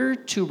order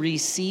to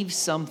receive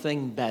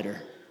something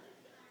better.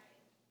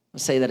 I'll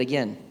say that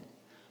again.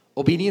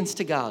 Obedience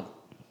to God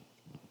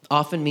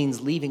often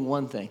means leaving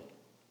one thing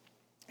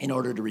in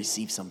order to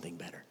receive something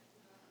better.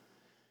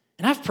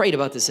 And I've prayed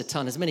about this a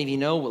ton. As many of you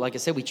know, like I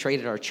said, we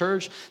traded our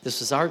church.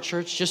 This was our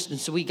church. And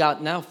so we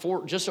got now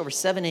just over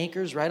 7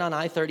 acres right on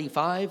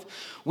I-35.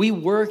 We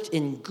worked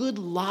in good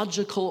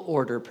logical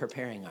order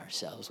preparing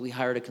ourselves. We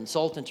hired a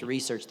consultant to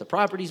research the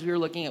properties we were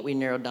looking at. We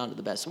narrowed down to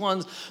the best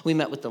ones. We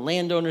met with the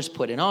landowners,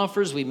 put in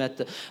offers. We made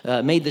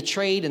the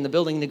trade, and the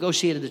building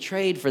negotiated the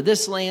trade for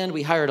this land.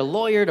 We hired a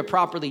lawyer to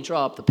properly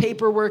draw up the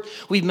paperwork.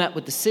 We've met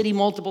with the city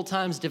multiple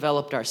times,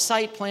 developed our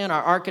site plan.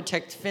 Our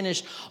architect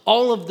finished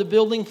all of the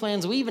building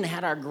plans. We even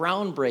had our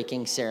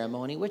groundbreaking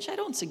ceremony, which I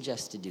don't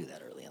suggest to do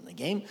that early in the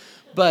game,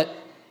 but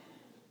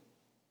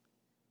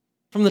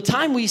From the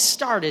time we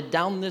started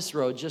down this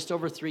road just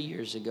over 3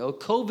 years ago,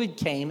 COVID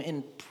came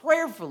and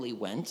prayerfully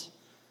went.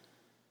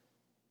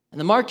 And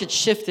the market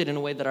shifted in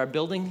a way that our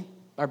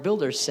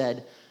builder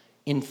said,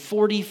 in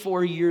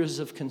 44 years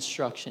of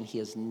construction, he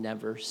has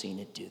never seen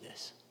it do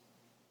this.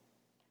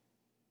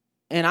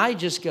 And I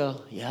just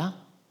go, yeah.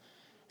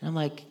 And I'm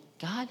like,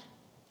 God,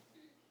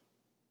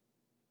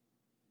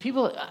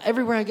 people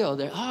everywhere I go,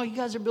 they're, oh, you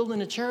guys are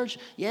building a church?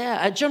 Yeah,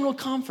 at General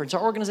Conference,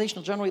 our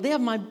organizational general, they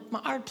have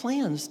our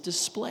plans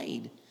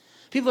displayed.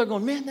 People are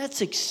going, man, that's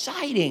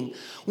exciting.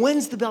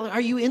 When's the building? Are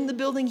you in the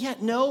building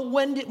yet? No.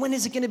 When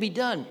is it going to be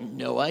done?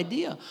 No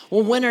idea.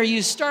 Well, when are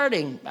you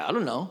starting? I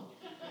don't know.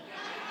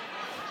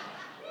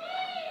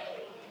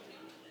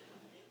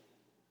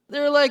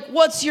 They're like,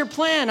 what's your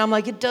plan? I'm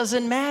like, it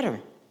doesn't matter.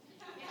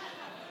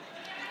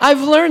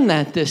 I've learned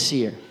that this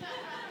year.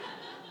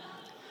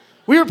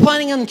 We were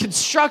planning on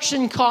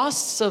construction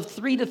costs of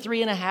 $3 to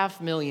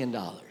 $3.5 million.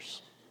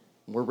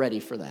 We're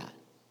ready for that.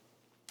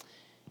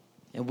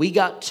 And we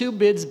got 2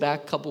 bids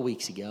back a couple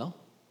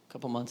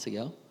months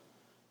ago.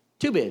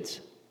 2 bids.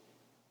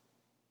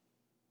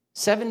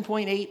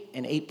 7.8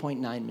 and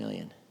 8.9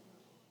 million.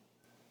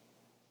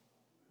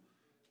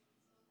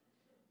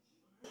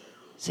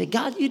 Say,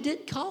 God, you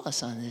did call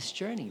us on this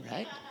journey,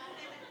 right?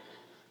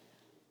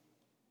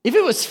 If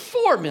it was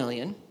 4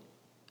 million,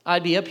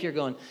 I'd be up here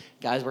going,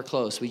 guys, we're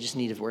close. We just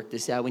need to work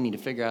this out. We need to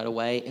figure out a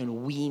way,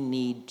 and we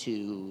need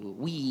to.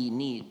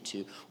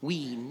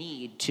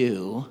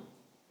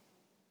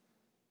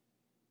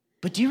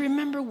 But do you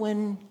remember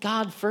when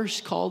God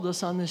first called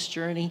us on this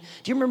journey?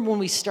 Do you remember when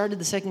we started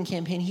the second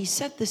campaign? He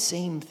said the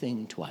same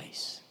thing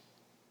twice.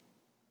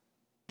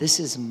 This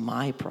is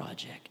my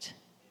project,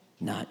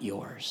 not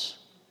yours.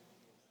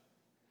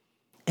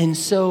 And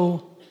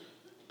so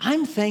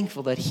I'm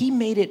thankful that he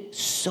made it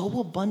so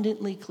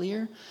abundantly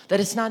clear that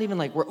it's not even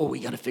like, we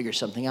got to figure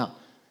something out.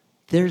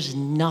 There's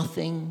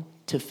nothing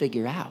to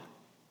figure out.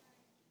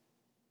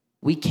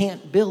 We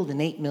can't build an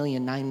 $8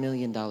 million, $9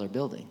 million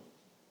building.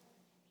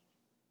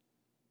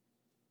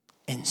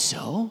 And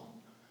so,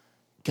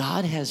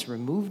 God has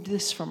removed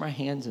this from our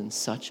hands in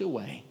such a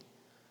way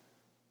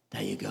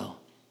that you go,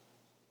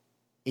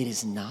 it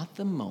is not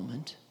the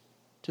moment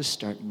to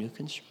start new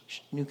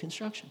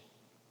construction.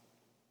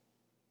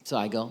 So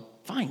I go,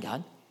 fine,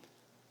 God.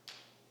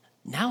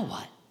 Now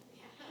what?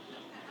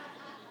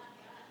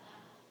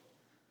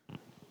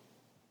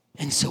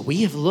 And so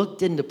we have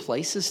looked into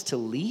places to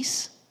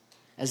lease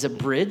as a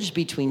bridge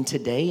between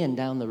today and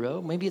down the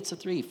road. Maybe it's a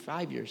 3,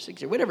 5 year,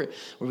 6 year, whatever,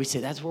 where we say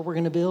that's where we're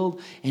going to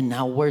build, and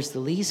now where's the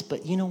lease?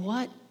 But you know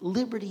what?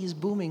 Liberty is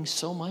booming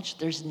so much.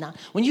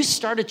 When you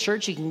start a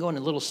church, you can go in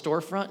a little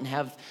storefront and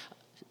have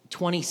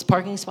 20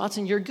 parking spots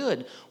and you're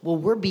good. Well,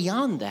 we're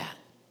beyond that.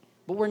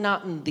 But we're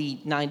not in the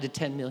 $9 to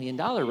 $10 million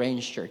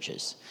range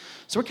churches.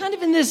 So we're kind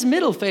of in this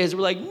middle phase.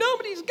 We're like,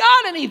 nobody's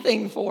got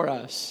anything for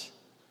us.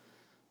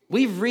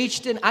 We've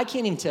reached in, I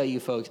can't even tell you,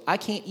 folks, I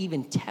can't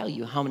even tell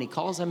you how many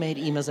calls I made,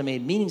 emails I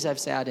made, meetings I've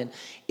sat in.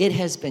 It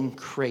has been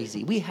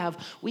crazy.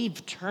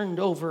 We've turned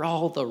over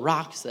all the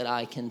rocks that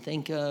I can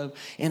think of,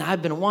 and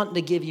I've been wanting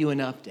to give you an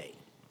update.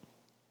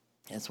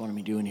 That's what I'm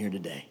doing here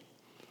today.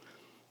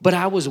 But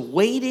I was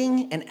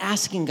waiting and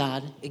asking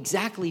God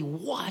exactly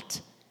what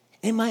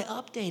am I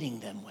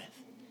updating them with?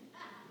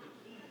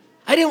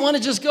 I didn't want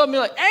to just go and be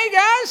like, hey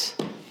guys,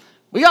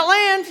 we got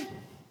land,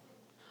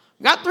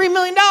 we got $3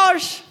 million.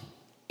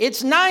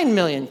 It's $9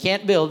 million.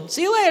 Can't build.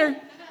 See you later.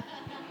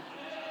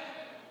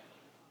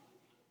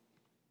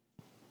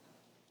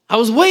 I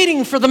was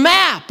waiting for the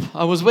map.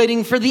 I was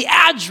waiting for the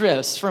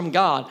address from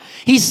God.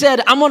 He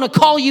said, I'm going to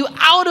call you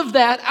out of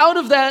that,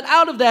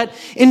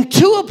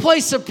 into a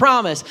place of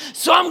promise.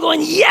 So I'm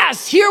going,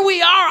 yes, here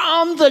we are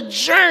on the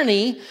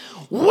journey.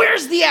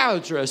 Where's the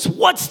address?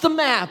 What's the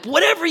map?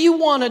 Whatever you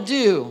want to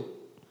do.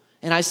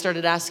 And I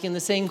started asking the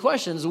same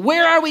questions.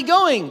 Where are we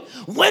going?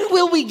 When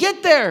will we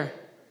get there?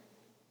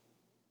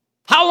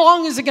 How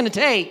long is it going to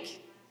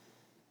take?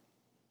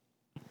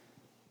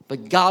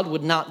 But God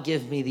would not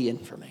give me the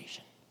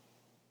information.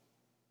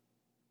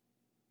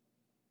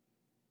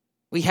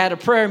 We had a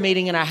prayer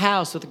meeting in our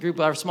house with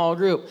our small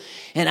group,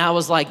 and I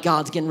was like,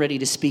 God's getting ready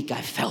to speak.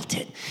 I felt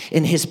it.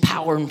 And his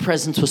power and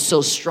presence was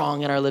so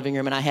strong in our living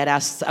room. And I had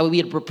asked,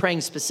 we were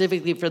praying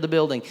specifically for the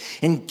building,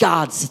 and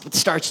God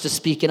starts to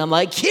speak, and I'm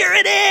like, here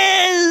it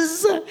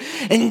is.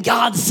 And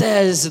God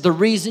says, the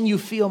reason you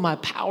feel my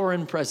power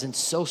and presence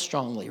so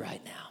strongly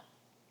right now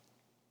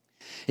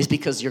is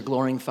because you're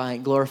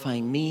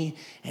glorifying me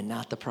and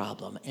not the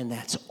problem. And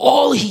that's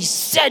all he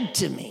said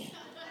to me.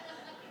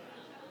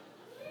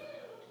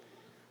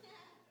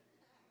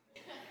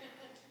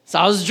 So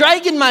I was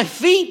dragging my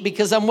feet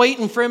because I'm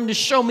waiting for him to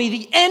show me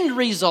the end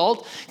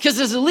result. Because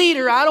as a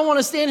leader, I don't want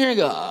to stand here and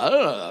go,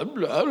 I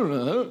don't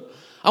know.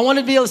 I want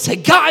to be able to say,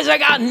 guys, I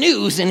got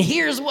news, and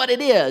here's what it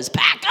is.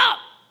 Pack up.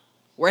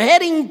 We're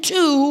heading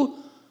to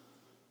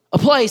a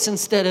place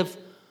instead of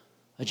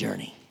a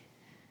journey.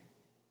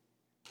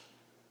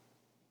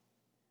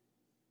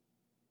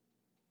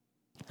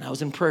 I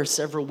was in prayer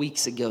several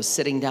weeks ago,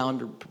 sitting down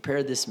to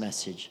prepare this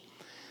message.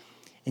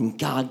 And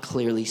God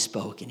clearly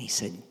spoke, and he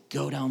said,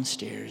 go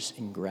downstairs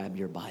and grab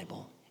your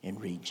Bible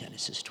and read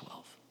Genesis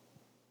 12.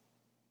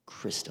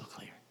 Crystal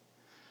clear.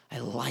 I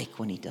like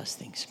when he does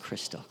things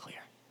crystal clear.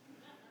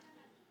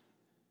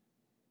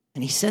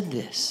 And he said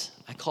this,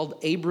 I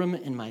called Abram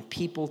and my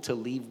people to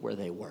leave where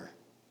they were.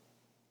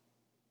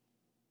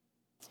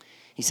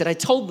 He said, I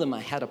told them I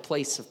had a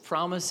place of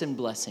promise and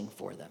blessing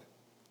for them,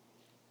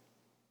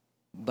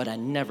 but I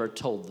never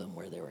told them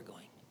where they were going.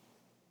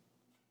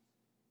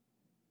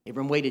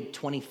 Abram waited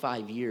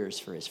 25 years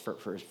for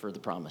the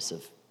promise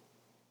of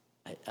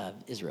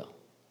Israel.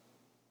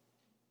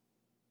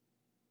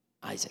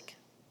 Isaac.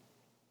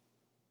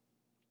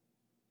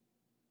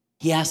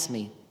 He asked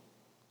me,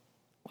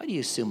 why do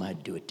you assume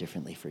I'd do it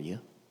differently for you?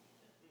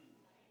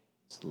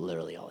 That's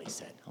literally all he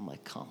said. I'm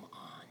like, come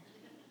on.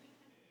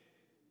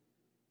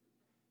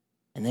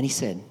 And then he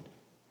said,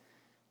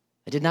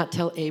 I did not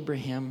tell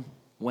Abraham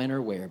when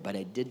or where, but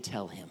I did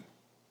tell him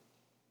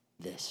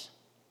this.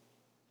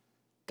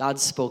 God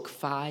spoke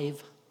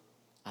 5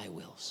 I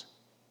wills.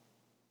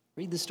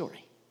 Read the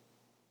story.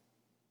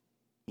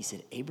 He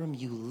said, Abram,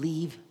 you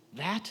leave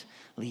that,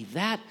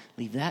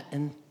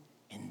 and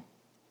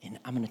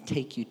I'm going to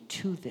take you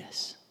to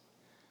this.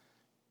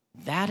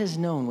 That is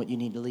known what you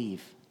need to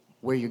leave.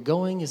 Where you're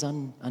going is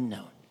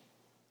unknown.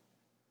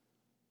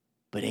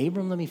 But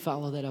Abram, let me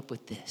follow that up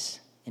with this.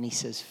 And he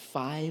says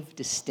 5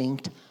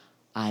 distinct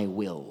I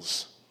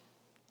wills.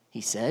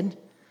 He said,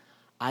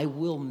 I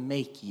will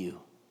make you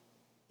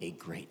a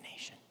great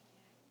nation.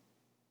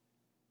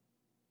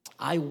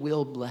 I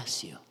will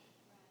bless you.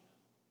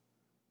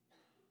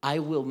 I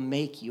will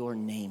make your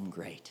name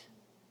great.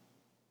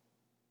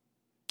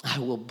 I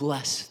will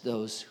bless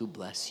those who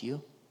bless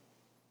you,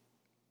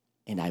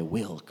 and I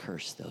will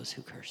curse those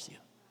who curse you.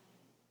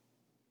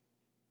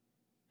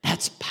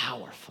 That's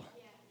powerful.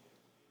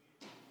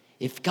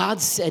 If God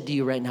said to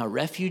you right now,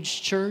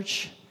 Refuge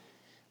Church,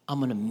 I'm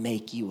going to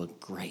make you a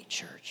great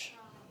church.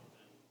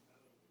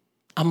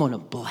 I'm going to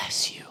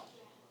bless you.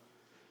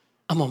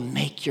 I'm going to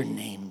make your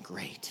name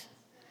great.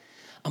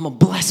 I'm going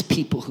to bless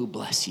people who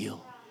bless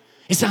you.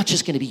 It's not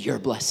just going to be your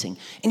blessing.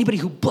 Anybody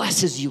who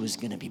blesses you is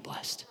going to be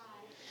blessed.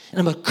 And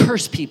I'm going to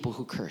curse people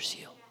who curse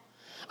you.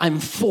 I'm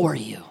for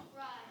you.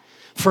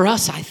 For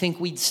us, I think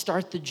we'd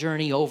start the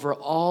journey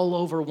all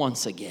over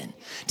once again.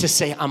 To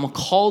say, I'm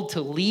called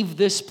to leave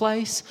this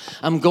place.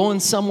 I'm going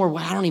somewhere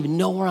where I don't even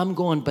know where I'm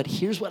going. But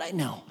here's what I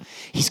know.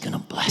 He's going to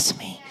bless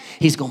me.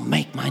 He's going to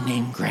make my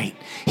name great.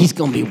 He's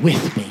going to be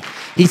with me.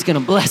 He's going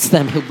to bless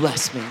them who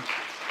bless me.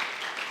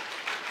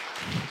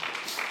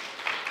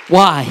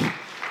 Why?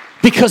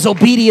 Because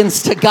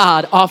obedience to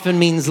God often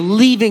means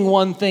leaving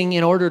one thing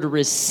in order to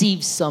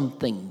receive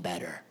something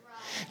better.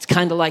 It's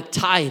kind of like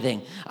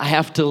tithing. I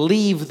have to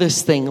leave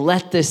this thing,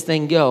 let this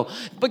thing go.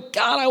 But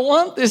God, I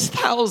want this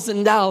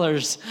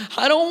 $1,000.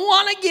 I don't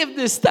want to give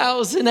this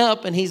 1,000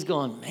 up. And he's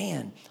going,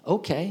 man,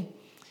 okay.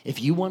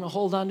 If you want to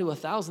hold on to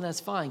 1,000, that's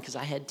fine, because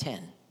I had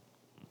 10.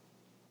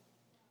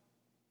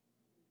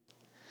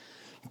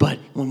 But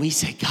when we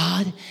say,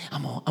 God,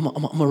 I'm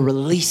going to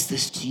release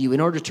this to you. In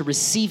order to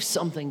receive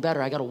something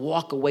better, I got to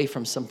walk away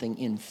from something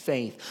in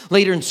faith.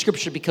 Later in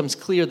Scripture, it becomes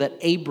clear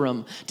that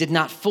Abram did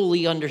not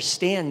fully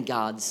understand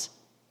God's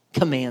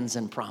commands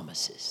and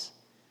promises.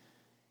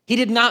 He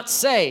did not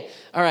say,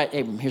 all right,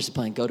 Abram, here's the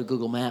plan. Go to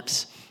Google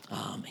Maps.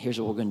 Here's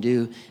what we're going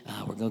to do.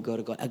 We're going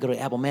to go to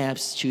Apple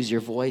Maps, choose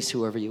your voice,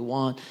 whoever you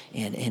want,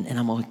 and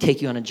I'm going to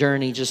take you on a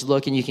journey. Just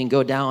look, and you can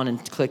go down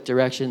and click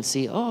directions,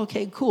 see, oh,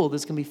 okay, cool,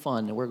 this can be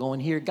fun. And we're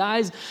going here.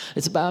 Guys,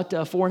 it's about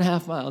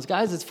 4.5 miles.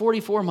 Guys, it's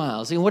 44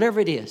 miles.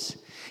 Whatever it is.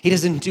 He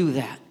doesn't do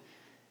that.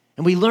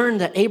 And we learned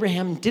that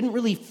Abraham didn't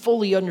really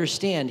fully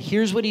understand.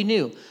 Here's what he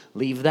knew.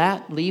 Leave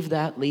that, leave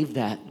that, leave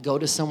that. Go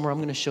to somewhere I'm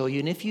going to show you.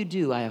 And if you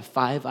do, I have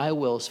 5 I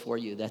wills for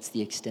you. That's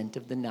the extent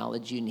of the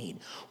knowledge you need.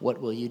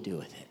 What will you do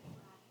with it?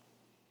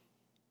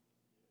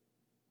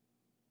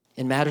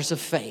 In matters of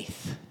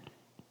faith,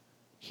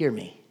 hear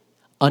me,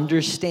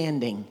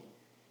 understanding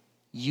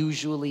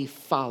usually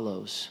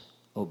follows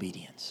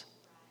obedience.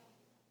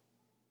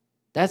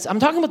 I'm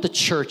talking about the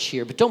church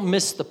here, but don't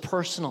miss the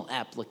personal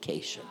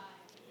application.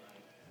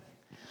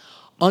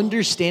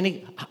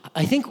 Understanding,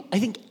 I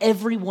think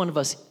every one of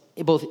us,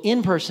 both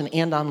in person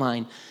and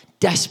online,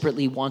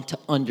 desperately want to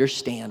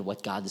understand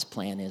what God's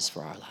plan is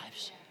for our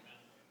lives.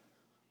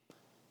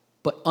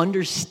 But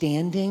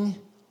understanding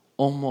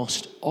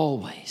almost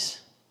always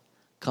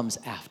comes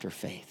after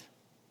faith.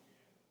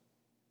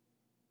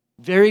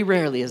 Very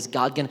rarely is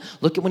God going to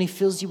look at when he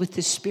fills you with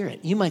his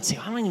Spirit. You might say,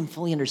 I don't even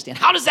fully understand.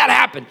 How does that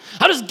happen?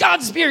 How does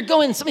God's Spirit go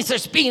in? Somebody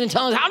starts speaking in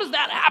tongues. How does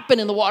that happen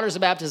in the waters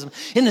of baptism?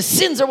 And the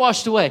sins are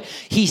washed away.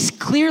 He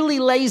clearly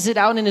lays it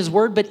out in his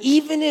word. But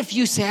even if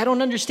you say, I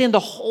don't understand the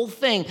whole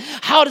thing.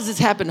 How does this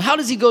happen? How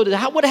does he go to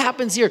that? What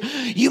happens here?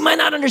 You might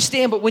not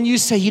understand. But when you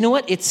say, you know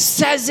what? It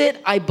says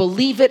it. I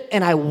believe it.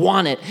 And I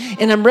want it.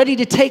 And I'm ready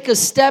to take a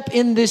step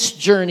in this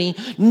journey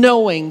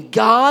knowing,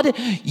 God,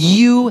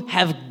 you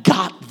have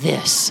got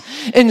this.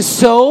 And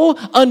so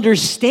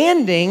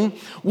understanding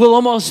will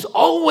almost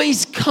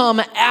always come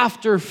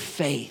after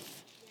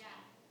faith.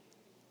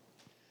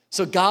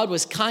 So God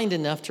was kind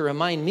enough to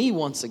remind me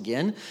once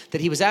again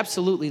that he was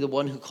absolutely the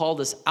one who called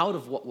us out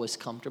of what was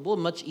comfortable.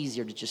 Much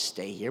easier to just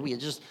stay here. We had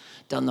just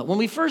done that. When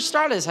we first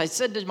started this, I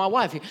said to my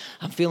wife,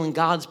 I'm feeling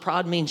God's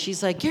prod me. And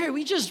she's like, Gary,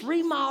 we just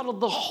remodeled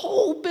the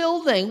whole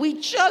building.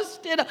 We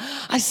just did.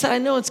 I said, I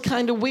know it's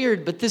kind of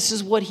weird, but this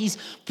is what he's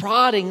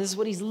prodding. This is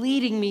what he's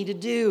leading me to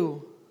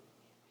do.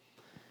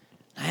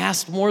 I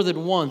asked more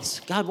than once,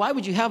 God, why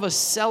would you have us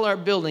sell our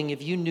building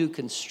if you knew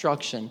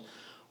construction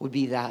would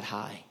be that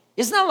high?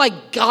 It's not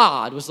like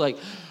God was like,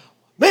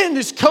 man,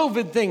 this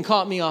COVID thing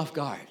caught me off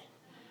guard.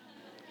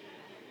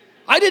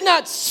 I did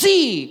not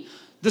see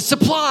the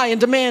supply and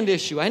demand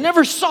issue. I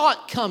never saw it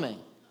coming.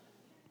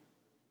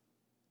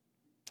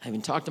 I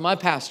even talked to my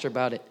pastor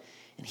about it,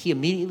 and he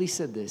immediately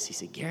said this. He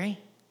said, Gary,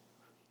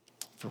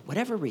 for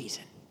whatever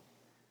reason,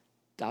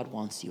 God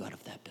wants you out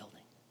of that building.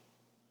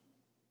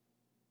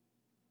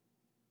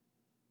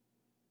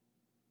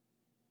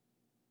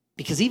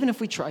 Because even if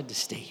we tried to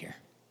stay here,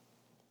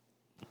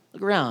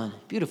 look around,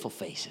 beautiful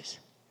faces.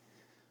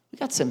 We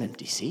got some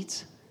empty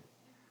seats.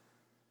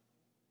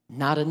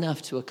 Not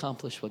enough to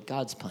accomplish what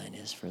God's plan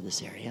is for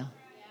this area.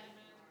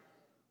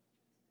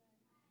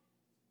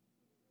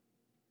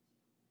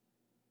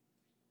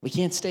 We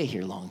can't stay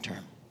here long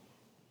term.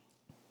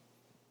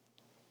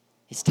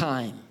 It's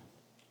time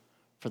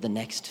for the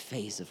next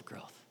phase of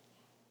growth.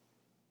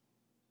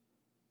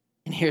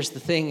 And here's the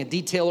thing, a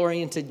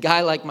detail-oriented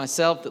guy like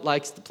myself that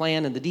likes the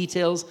plan and the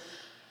details,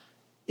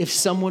 if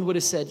someone would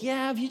have said,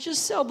 yeah, if you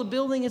just sell the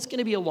building, it's going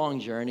to be a long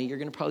journey. You're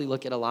going to probably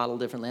look at a lot of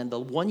different land. The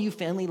one you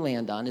family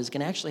land on is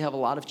going to actually have a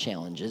lot of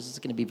challenges. It's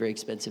going to be very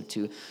expensive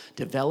to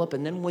develop.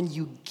 And then when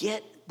you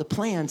get the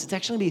plans, it's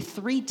actually going to be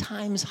 3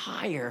 times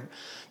higher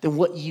than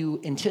what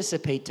you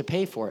anticipate to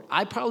pay for it.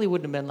 I probably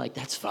wouldn't have been like,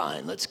 that's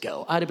fine, let's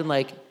go. I'd have been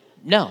like,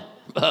 no,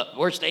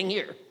 we're staying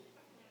here.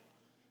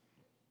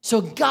 So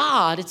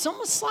God, it's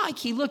almost like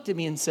he looked at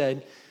me and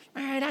said,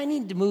 all right, I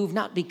need to move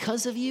not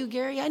because of you,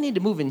 Gary. I need to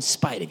move in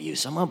spite of you.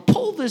 So I'm going to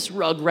pull this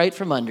rug right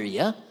from under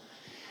you.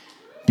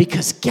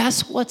 Because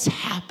guess what's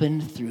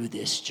happened through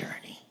this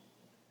journey?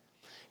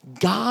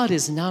 God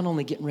is not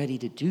only getting ready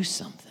to do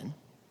something,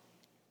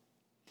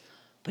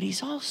 but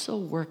he's also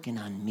working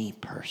on me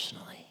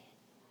personally.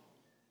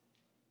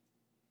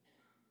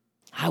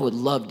 I would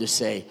love to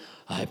say,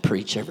 I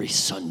preach every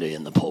Sunday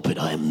in the pulpit.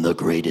 I am the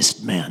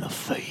greatest man of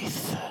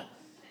faith.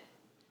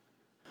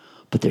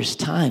 But there's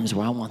times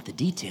where I want the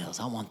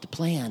details. I want the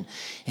plan.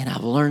 And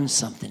I've learned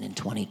something in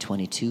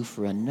 2022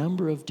 for a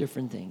number of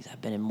different things.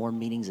 I've been in more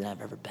meetings than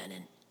I've ever been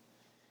in.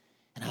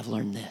 And I've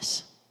learned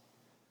this.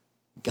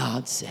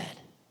 God said,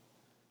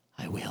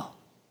 I will.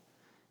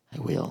 I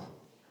will.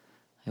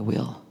 I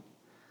will.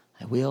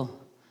 I will.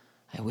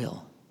 I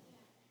will.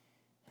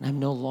 And I'm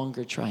no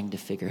longer trying to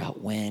figure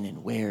out when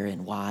and where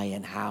and why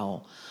and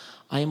how.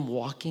 I am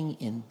walking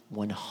in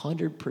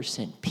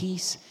 100%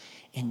 peace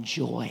and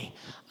joy.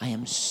 I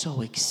am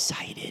so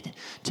excited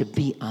to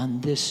be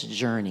on this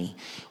journey.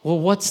 Well,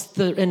 what's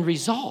the end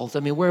result? I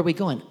mean, where are we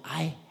going?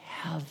 I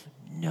have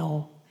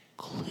no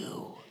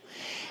clue.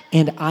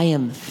 And I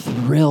am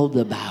thrilled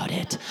about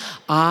it.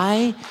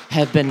 I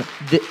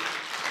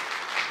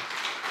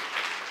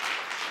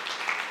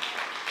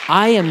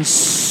am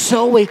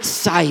so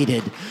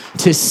excited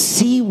to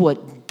see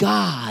what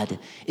God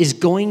is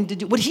going to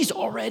do, what he's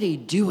already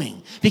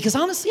doing. Because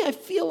honestly, I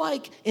feel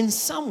like in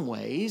some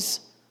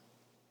ways,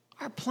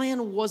 our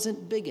plan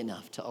wasn't big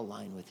enough to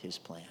align with his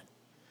plan.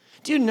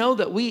 Do you know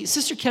that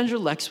Sister Kendra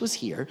Lex was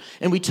here,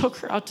 and we took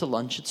her out to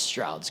lunch at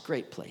Stroud's.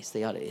 Great place.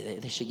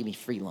 They should give me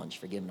free lunch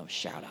for giving them a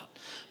shout out.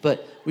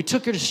 But we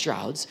took her to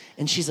Stroud's,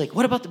 and she's like,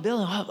 what about the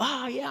building?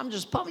 Oh, yeah, I'm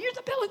just pumped. Here's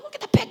the building. Look at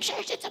the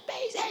pictures. It's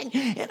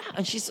amazing.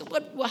 And she said,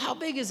 how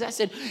big is that? I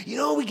said,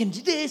 we can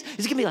do this.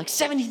 It's going to be like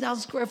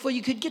 17,000 square foot.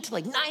 You could get to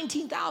like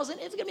 19,000.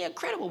 It's going to be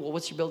incredible. Well,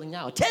 what's your building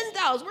now?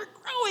 10,000. We're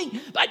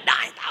growing by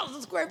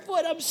 9,000 square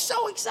foot. I'm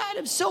so excited.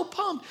 I'm so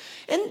pumped.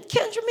 And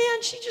Kendra,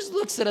 man, she just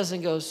looks at us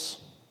and goes,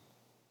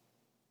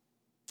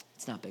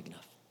 it's not big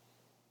enough.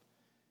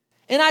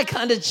 And I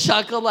kind of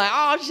chuckled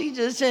like,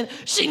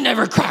 she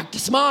never cracked a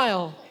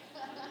smile.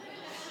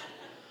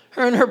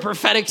 Her and her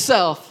prophetic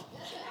self.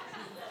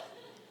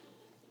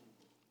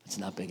 It's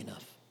not big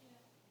enough.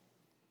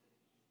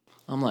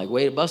 I'm like,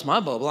 way to bust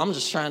my bubble. I'm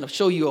just trying to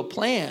show you a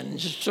plan and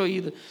just show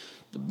you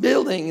the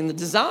building and the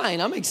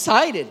design. I'm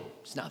excited.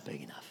 It's not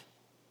big enough.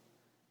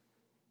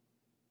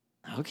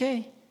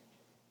 Okay.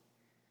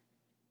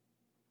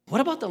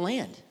 What about the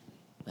land?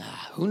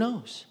 Who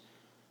knows?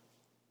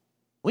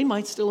 We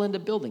might still end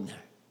up building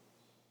there.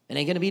 It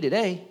ain't going to be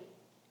today,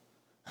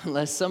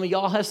 unless some of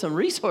y'all have some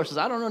resources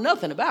I don't know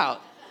nothing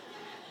about.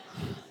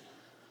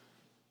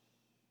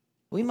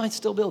 We might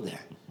still build there.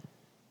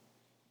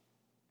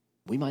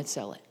 We might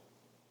sell it.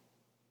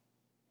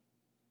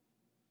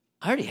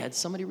 I already had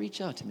somebody reach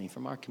out to me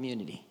from our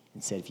community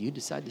and said, if you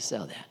decide to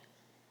sell that,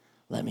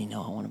 let me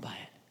know. I want to buy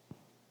it.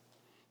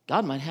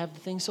 God might have the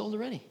thing sold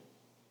already.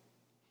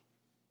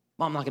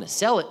 Well, I'm not going to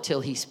sell it till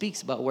he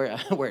speaks about where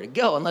to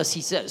go, unless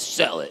he says,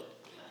 sell it.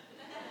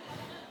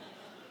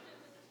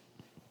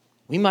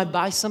 We might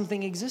buy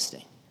something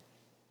existing.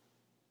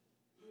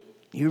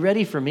 You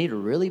ready for me to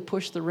really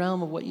push the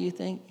realm of what you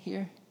think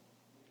here?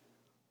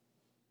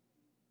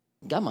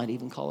 God might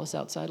even call us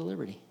outside of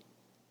liberty.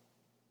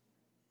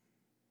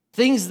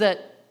 Things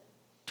that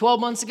 12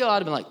 months ago I'd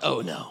have been like,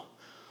 oh no,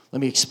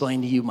 let me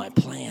explain to you my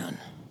plan.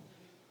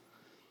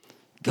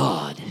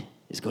 God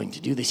is going to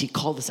do this. He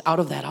called us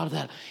out of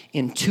that,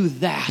 into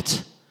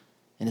that.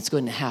 And it's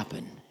going to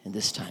happen in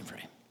this time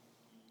frame.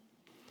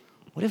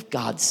 What if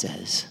God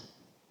says,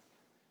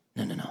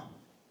 no.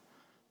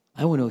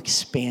 I want to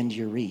expand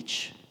your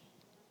reach.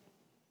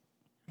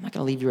 I'm not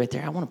going to leave you right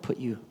there. I want to put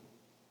you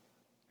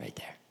right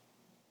there.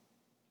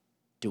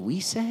 Do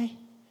we say,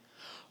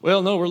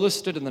 well, no, we're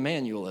listed in the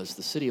manual as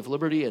the city of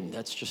liberty, and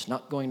that's just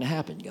not going to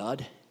happen,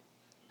 God?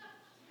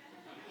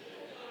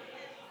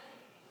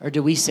 Or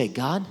do we say,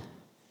 God,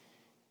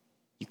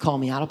 you call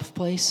me out of a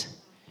place,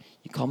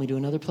 you call me to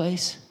another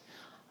place,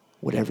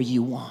 whatever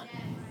you want,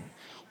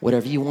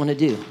 whatever you want to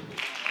do.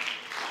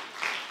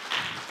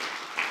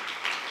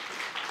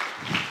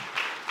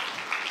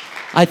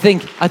 I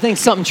think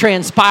something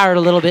transpired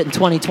a little bit in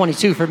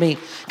 2022 for me,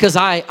 because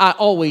I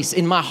always,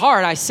 in my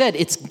heart, I said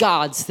it's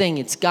God's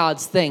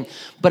thing.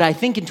 But I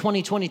think in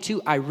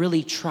 2022, I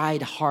really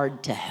tried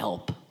hard to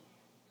help.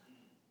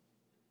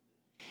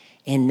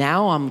 And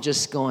now I'm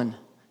just going,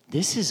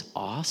 this is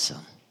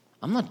awesome.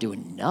 I'm not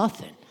doing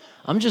nothing.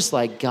 I'm just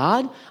like,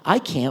 God, I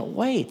can't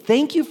wait.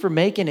 Thank you for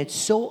making it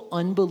so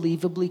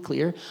unbelievably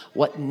clear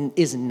what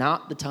is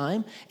not the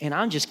time. And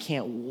I just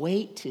can't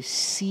wait to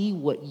see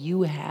what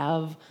you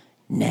have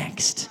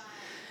next.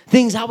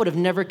 Things I would have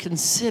never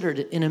considered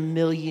in a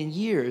million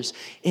years.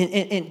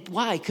 And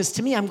why? Because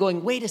to me, I'm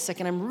going, wait a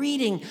second. I'm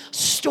reading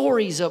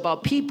stories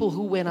about people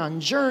who went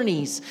on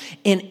journeys.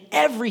 And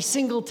every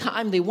single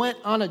time they went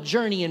on a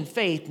journey in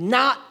faith,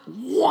 not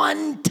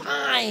one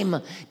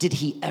time did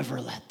he ever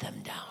let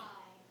them down.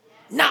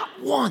 Not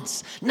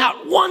once,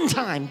 not one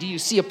time do you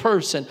see a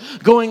person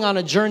going on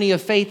a journey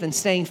of faith and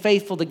staying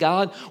faithful to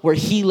God where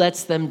he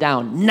lets them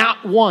down.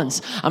 Not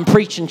once. I'm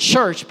preaching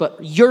church,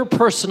 but your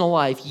personal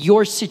life,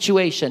 your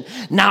situation,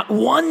 not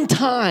one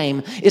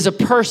time is a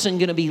person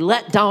going to be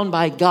let down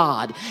by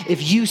God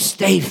if you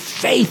stay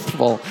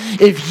faithful,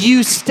 if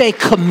you stay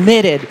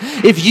committed,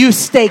 if you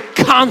stay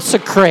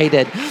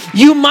consecrated.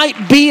 You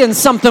might be in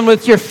something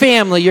with your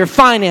family, your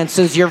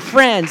finances, your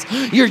friends,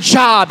 your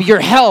job, your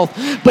health,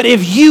 but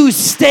if you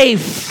stay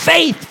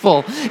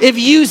faithful, if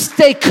you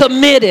stay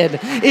committed,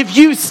 if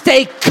you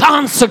stay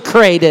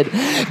consecrated,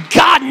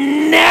 God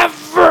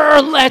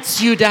never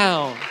lets you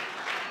down.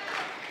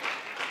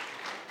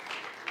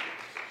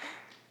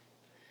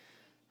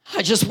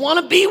 I just want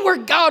to be where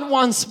God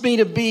wants me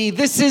to be.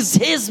 This is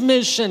his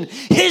mission,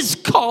 his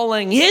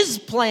calling, his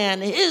plan,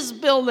 his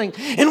building,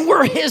 and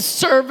we're his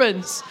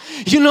servants.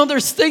 You know,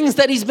 there's things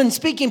that he's been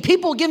speaking.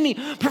 People give me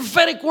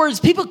prophetic words.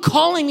 People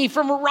calling me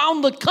from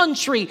around the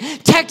country,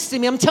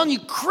 texting me. I'm telling you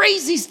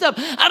crazy stuff.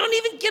 I don't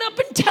even get up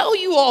and tell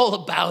you all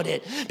about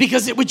it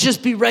because it would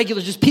just be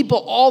regular, just people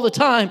all the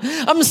time.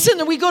 I'm sitting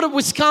there. We go to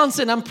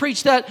Wisconsin. I'm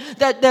preached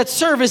that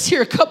service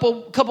here a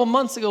couple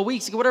months ago,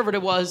 weeks ago, whatever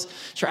it was.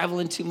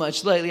 Traveling too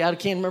much lately. I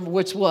can't remember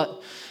which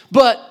what.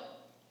 But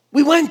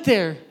we went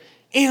there,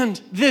 and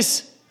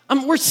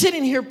we're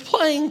sitting here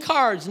playing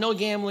cards. No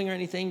gambling or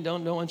anything.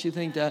 Don't want you to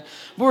think that.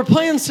 But we're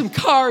playing some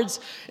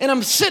cards, and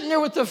I'm sitting there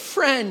with a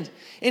friend,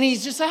 and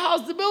he's just like,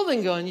 how's the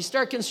building going? You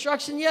start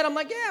construction yet? I'm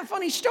like, yeah,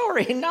 funny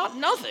story.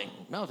 Nothing.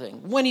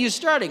 When are you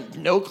starting?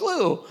 No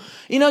clue.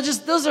 You know,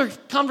 just those are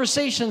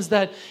conversations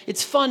that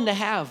it's fun to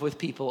have with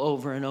people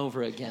over and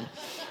over again.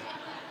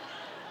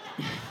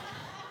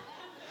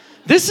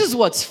 This is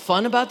what's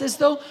fun about this,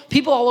 though.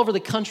 People all over the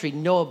country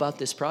know about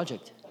this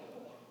project.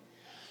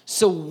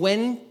 So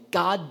when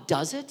God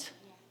does it,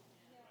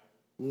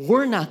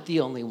 we're not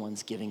the only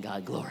ones giving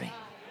God glory.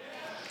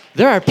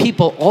 There are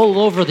people all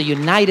over the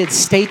United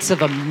States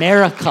of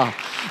America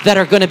that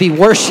are going to be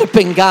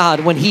worshiping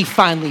God when he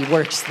finally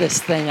works this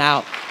thing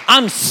out.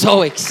 I'm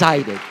so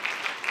excited.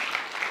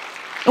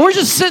 And we're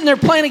just sitting there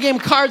playing a game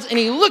of cards, and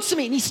he looks at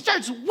me, and he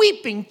starts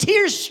weeping,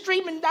 tears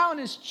streaming down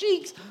his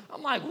cheeks.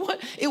 I'm like,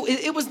 what?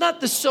 It was not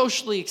the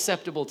socially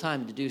acceptable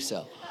time to do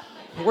so.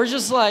 We're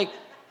just like,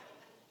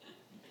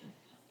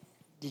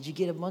 did you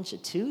get a bunch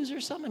of twos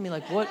or something? I mean,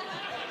 like, what?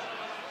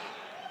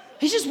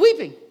 He's just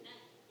weeping.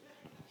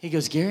 He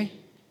goes, Gary,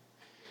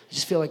 I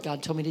just feel like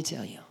God told me to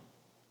tell you,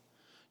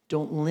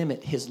 don't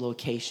limit his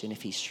location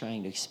if he's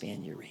trying to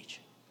expand your reach.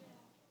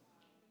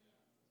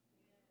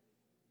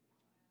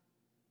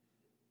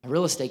 A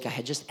real estate guy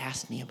had just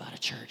asked me about a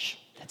church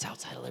that's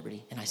outside of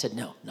Liberty. And I said,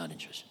 no, not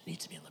interested. It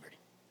needs to be in Liberty.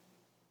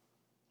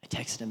 I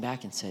texted him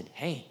back and said,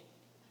 hey,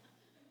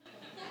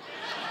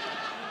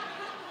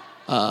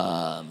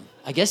 I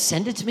guess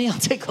send it to me. I'll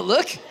take a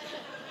look.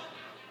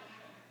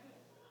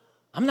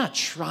 I'm not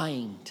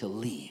trying to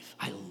leave.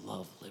 I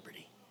love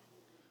Liberty.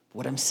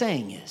 What I'm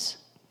saying is,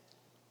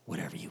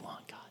 whatever you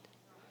want, God.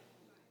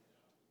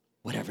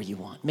 Whatever you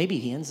want. Maybe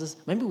he ends this.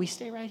 Maybe we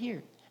stay right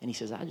here. And he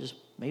says,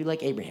 maybe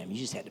like Abraham, you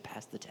just had to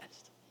pass the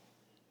test.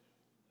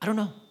 I don't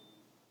know.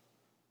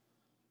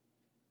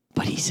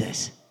 But he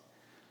says,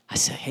 I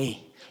said,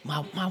 hey,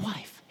 my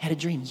wife had a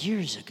dream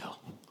years ago.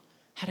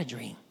 Had a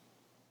dream.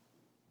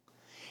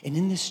 And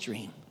in this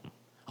dream,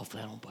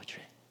 hopefully I don't butcher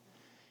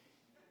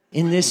it.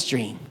 In this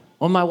dream,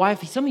 well, my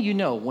wife, some of you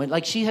know, when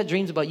like she had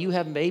dreams about you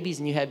having babies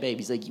and you had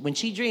babies. Like when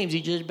she dreams,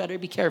 you just better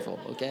be careful,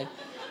 okay?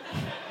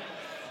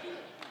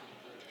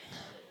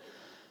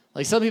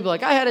 Like some people are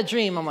like, I had a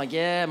dream. I'm like,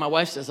 yeah, my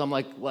wife says, I'm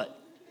like, what?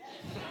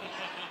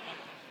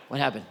 What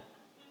happened?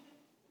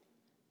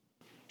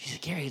 She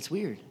said, Gary, it's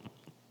weird.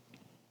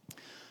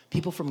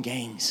 People from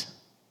gangs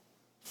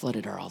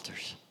flooded our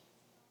altars.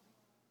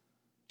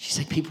 She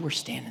said people were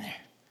standing there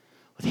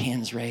with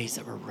hands raised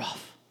that were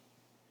rough,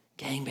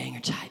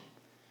 gangbanger type.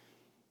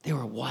 They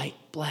were white,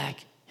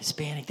 black,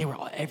 Hispanic. They were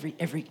all,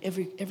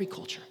 every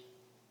culture.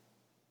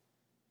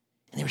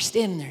 And they were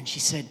standing there, and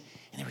she said,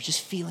 and they were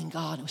just feeling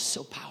God. It was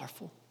so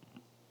powerful.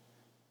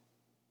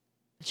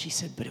 But she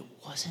said, but it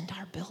wasn't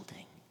our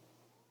building.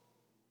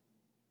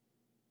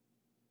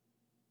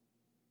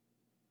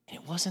 And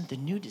it wasn't the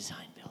new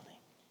design building.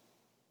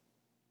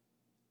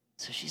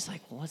 So she's like,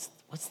 well,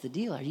 what's the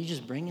deal? Are you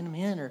just bringing them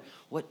in, or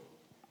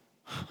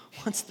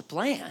what's the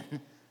plan?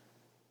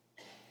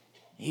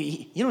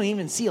 You don't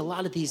even see a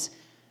lot of these.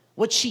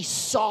 What she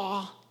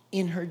saw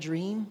in her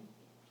dream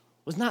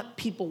was not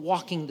people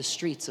walking the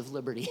streets of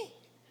Liberty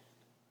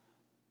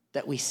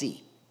that we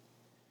see.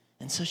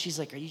 And so she's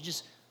like, are you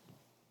just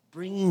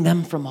bringing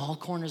them from all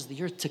corners of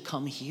the earth to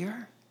come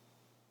here?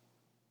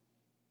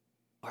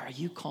 Or are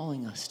you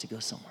calling us to go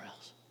somewhere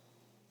else?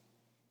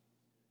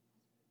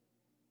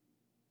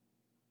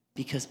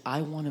 Because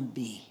I want to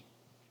be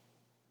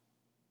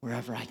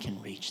wherever I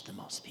can reach the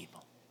most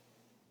people.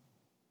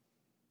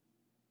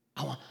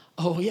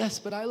 Oh yes,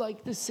 but I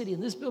like this city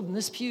and this building,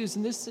 this pews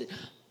and this city.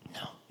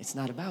 No, it's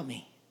not about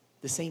me.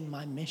 This ain't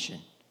my mission.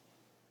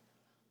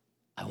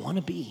 I want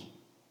to be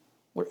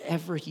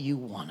wherever you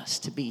want us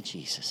to be,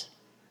 Jesus.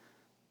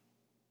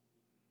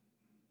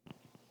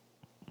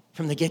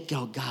 From the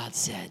get-go, God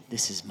said,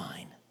 this is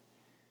mine.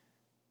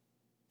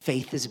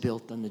 Faith is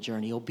built on the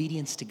journey.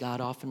 Obedience to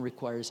God often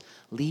requires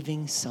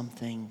leaving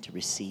something to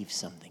receive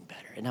something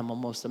better. And I'm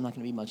not going to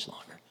be much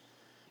longer.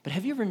 But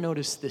have you ever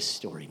noticed this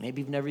story?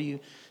 Maybe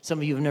some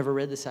of you have never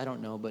read this, I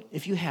don't know. But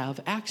if you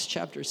have, Acts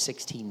chapter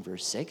 16,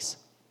 verse 6.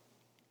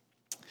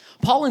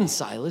 Paul and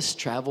Silas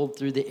traveled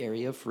through the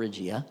area of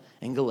Phrygia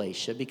and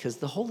Galatia because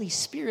the Holy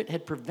Spirit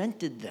had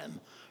prevented them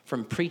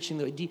from preaching.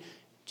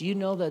 Do you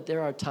know that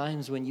there are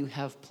times when you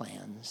have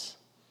plans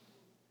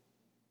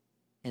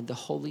and the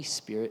Holy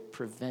Spirit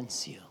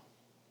prevents you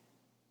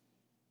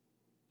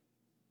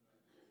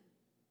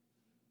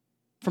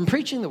from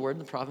preaching the word in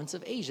the province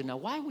of Asia? Now,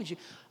 why would you?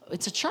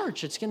 It's a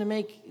church. It's going to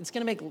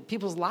make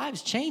people's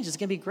lives change. It's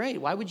going to be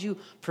great. Why would you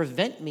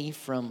prevent me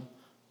from?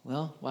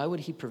 Well, why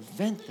would he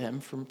prevent them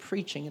from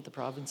preaching at the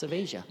province of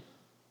Asia?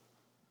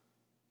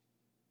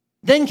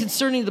 Then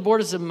concerning the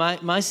borders of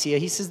Mysia,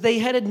 he says they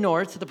headed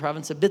north to the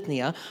province of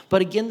Bithynia,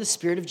 but again the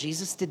Spirit of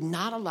Jesus did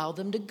not allow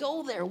them to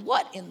go there.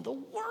 What in the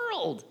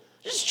world?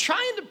 Just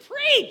trying to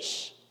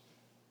preach.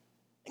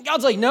 And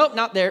God's like, nope,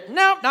 not there.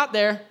 Nope, not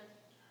there.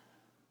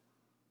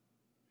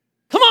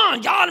 Come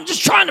on, God, I'm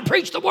just trying to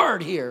preach the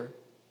word here.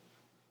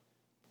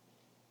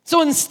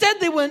 So instead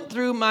they went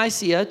through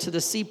Mysia to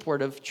the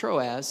seaport of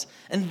Troas,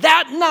 and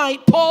that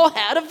night Paul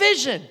had a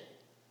vision.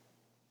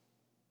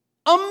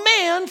 A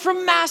man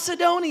from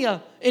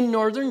Macedonia in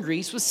northern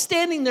Greece was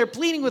standing there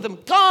pleading with him,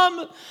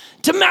 come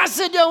to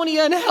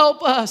Macedonia and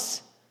help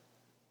us.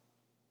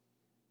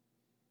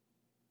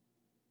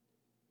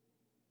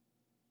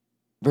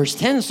 Verse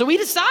 10, so we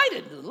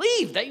decided to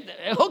leave.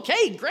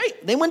 Okay,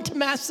 great. They went to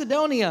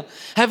Macedonia,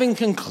 having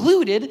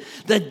concluded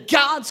that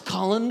God's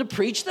calling them to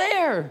preach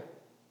there.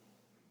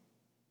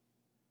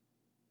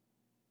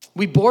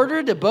 We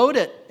boarded a boat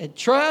at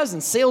Troas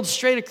and sailed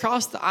straight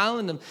across the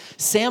island of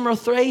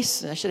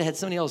Samothrace. I should have had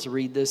somebody else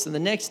read this. And the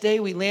next day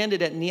we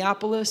landed at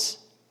Neapolis.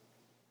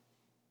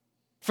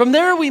 From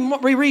there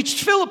we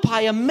reached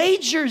Philippi, a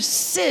major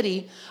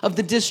city of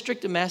the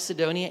district of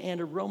Macedonia and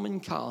a Roman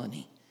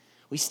colony.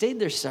 We stayed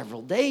there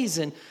several days,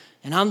 and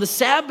on the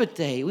Sabbath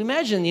day, we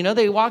imagine,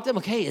 they walked up,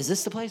 okay, is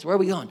this the place? Where are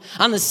we going?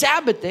 On the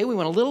Sabbath day, we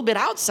went a little bit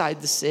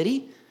outside the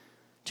city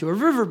to a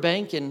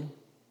riverbank and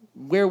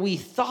where we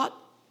thought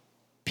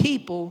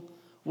people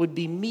would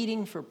be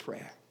meeting for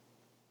prayer.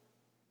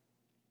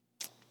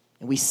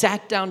 And we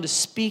sat down to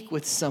speak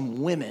with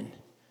some women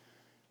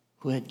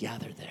who had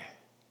gathered there.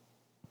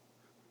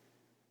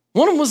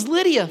 One of them was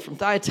Lydia from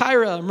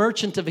Thyatira, a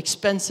merchant of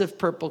expensive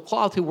purple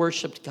cloth who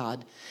worshiped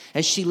God.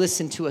 As she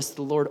listened to us,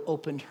 the Lord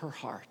opened her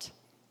heart.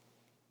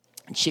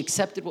 And she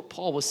accepted what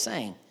Paul was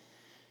saying.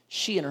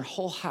 She and her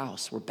whole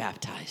house were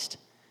baptized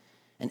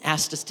and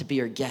asked us to be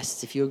her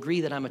guests. If you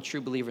agree that I'm a true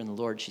believer in the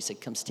Lord, she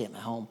said, come stay at my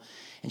home.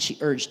 And she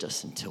urged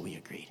us until we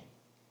agreed.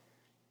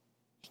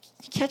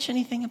 You catch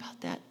anything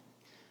about that?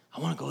 I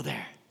want to go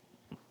there.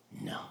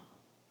 No.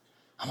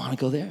 I want to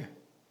go there.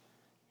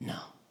 No.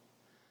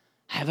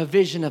 I have a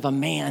vision of a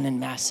man in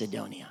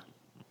Macedonia.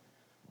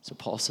 So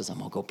Paul says, I'm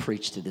going to go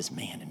preach to this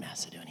man in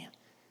Macedonia.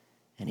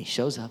 And he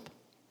shows up.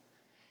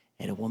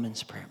 at a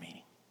woman's prayer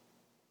meeting.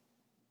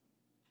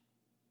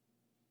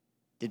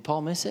 Did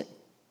Paul miss it?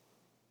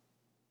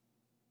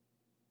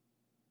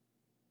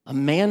 A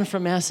man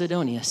from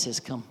Macedonia says,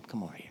 come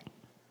over here.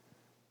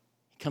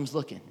 He comes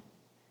looking,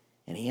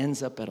 and he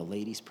ends up at a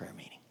ladies' prayer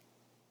meeting.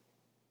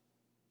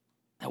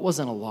 That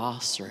wasn't a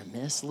loss or a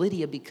miss.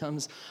 Lydia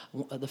becomes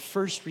the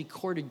first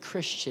recorded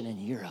Christian in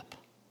Europe.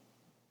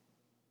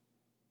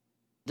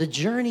 The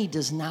journey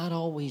does not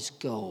always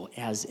go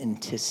as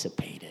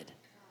anticipated.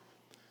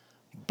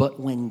 But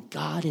when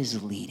God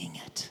is leading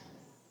it,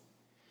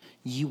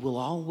 you will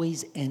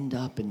always end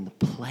up in the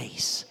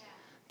place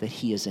that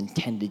he has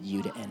intended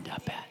you to end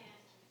up at.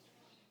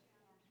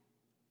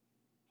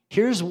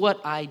 Here's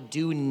what I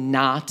do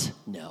not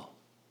know.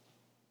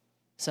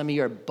 Some of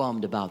you are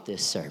bummed about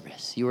this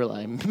service. You were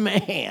like,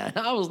 man,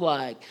 I was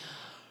like,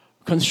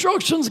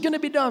 construction's going to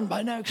be done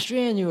by next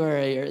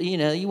January. Or,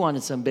 you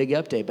wanted some big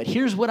update. But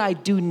here's what I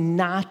do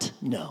not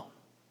know.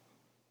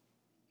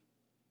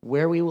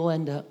 Where we will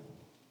end up.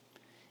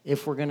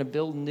 If we're going to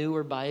build new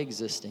or buy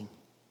existing.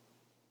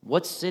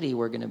 What city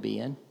we're going to be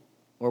in.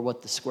 Or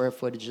what the square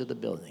footage of the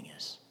building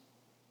is.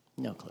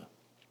 No clue.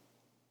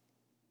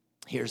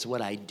 Here's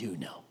what I do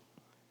know.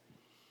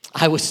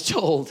 I was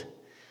told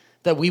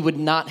that we would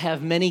not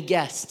have many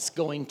guests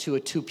going to a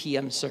 2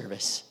 p.m.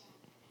 service.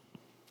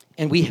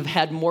 And we have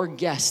had more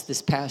guests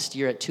this past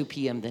year at 2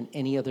 p.m. than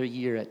any other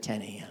year at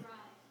 10 a.m.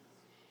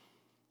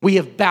 We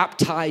have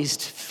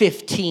baptized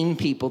 15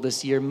 people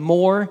this year,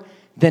 more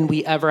than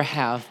we ever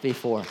have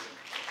before.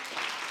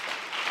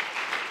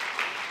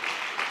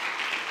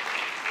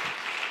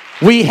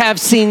 We have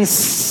seen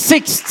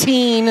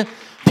 16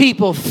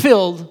 people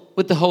filled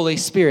with the Holy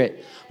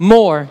Spirit,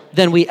 more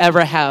than we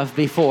ever have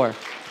before.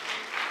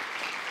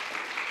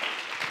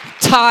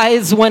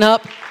 Tithes went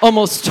up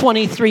almost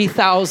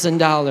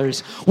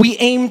 $23,000. We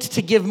aimed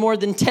to give more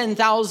than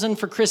 $10,000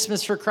 for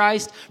Christmas for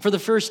Christ. For the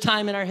first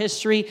time in our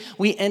history,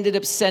 we ended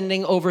up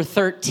sending over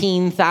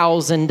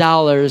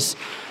 $13,000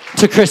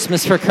 to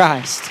Christmas for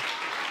Christ.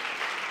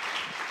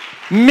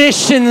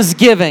 Missions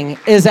giving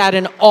is at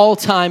an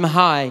all-time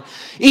high.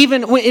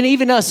 Even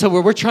us, so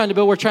we're trying to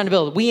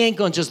build. We ain't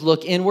going to just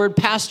look inward.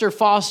 Pastor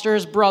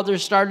Foster's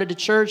brothers started a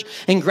church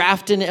in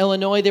Grafton,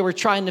 Illinois. They were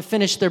trying to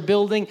finish their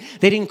building.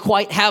 They didn't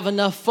quite have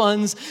enough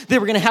funds. They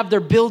were going to have their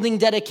building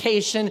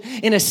dedication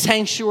in a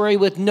sanctuary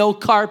with no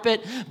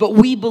carpet. But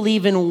we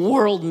believe in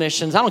world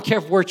missions. I don't care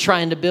if we're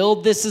trying to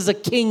build. This is a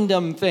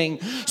kingdom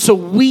thing. So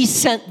we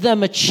sent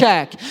them a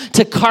check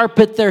to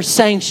carpet their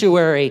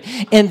sanctuary.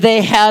 And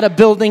they had a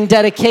building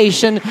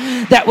dedication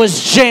that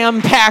was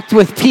jam-packed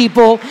with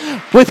people,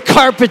 with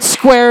carpet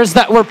squares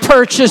that were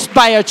purchased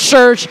by a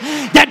church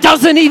that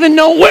doesn't even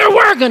know where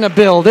we're going to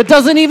build. It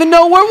doesn't even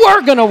know where we're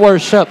going to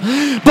worship.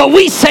 But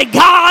we say,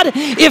 God,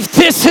 if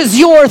this is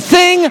your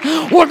thing,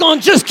 we're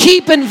going to just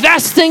keep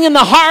investing in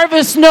the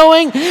harvest,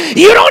 knowing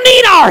you don't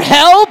need our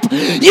help.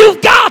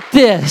 You've got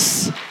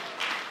this.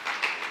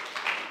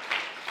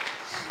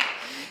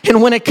 And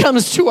when it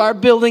comes to our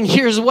building,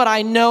 here's what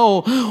I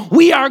know.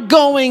 We are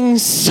going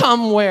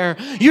somewhere.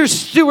 Your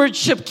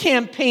stewardship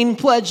campaign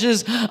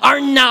pledges are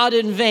not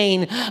in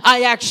vain.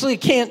 I actually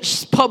can't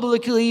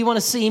publicly, you want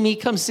to see me,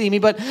 come see me.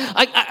 But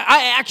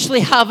I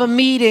actually have a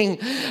meeting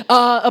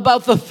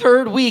about the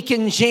third week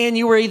in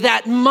January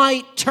that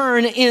might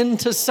turn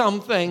into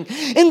something.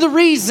 And the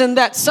reason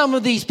that some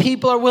of these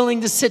people are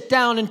willing to sit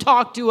down and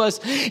talk to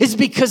us is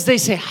because they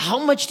say, how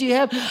much do you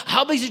have?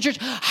 How big is the church?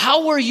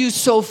 How are you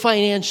so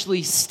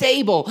financially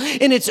stable?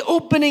 And it's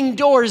opening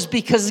doors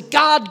because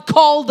God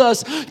called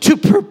us to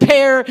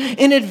prepare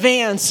in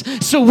advance.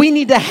 So we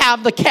need to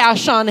have the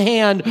cash on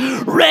hand,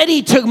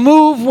 ready to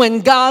move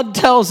when God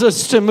tells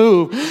us to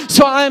move.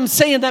 So I'm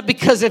saying that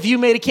because if you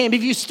made a campaign,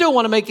 if you still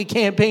want to make a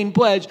campaign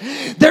pledge,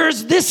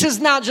 this is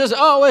not just,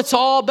 it's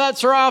all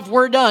bets are off,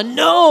 we're done.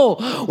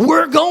 No,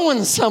 we're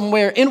going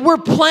somewhere and we're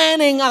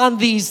planning on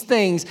these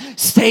things.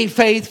 Stay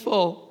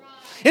faithful.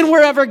 And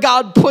wherever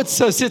God puts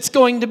us, it's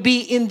going to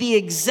be in the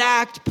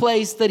exact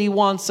place that he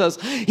wants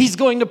us. He's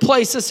going to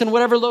place us in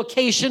whatever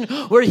location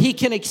where he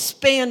can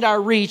expand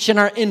our reach and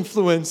our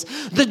influence.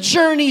 The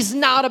journey's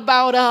not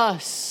about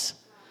us.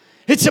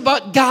 It's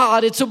about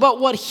God. It's about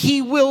what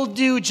he will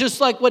do, just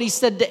like what he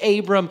said to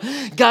Abram.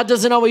 God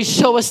doesn't always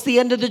show us the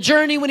end of the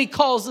journey when he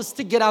calls us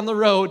to get on the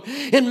road.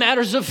 In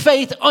matters of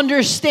faith,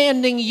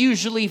 understanding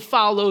usually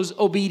follows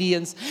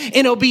obedience.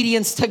 And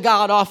obedience to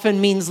God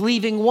often means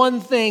leaving one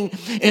thing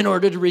in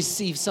order to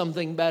receive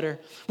something better.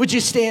 Would you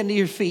stand to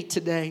your feet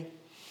today?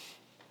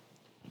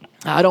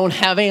 I don't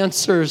have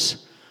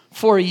answers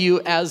for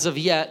you as of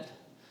yet.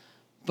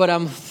 But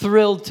I'm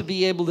thrilled to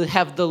be able to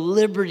have the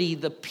liberty,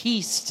 the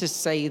peace to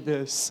say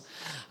this.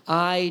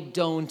 I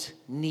don't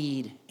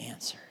need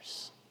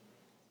answers.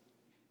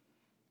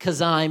 Because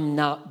I'm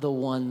not the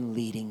one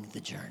leading the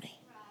journey.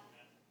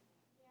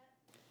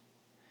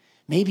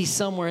 Maybe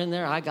somewhere in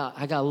there I got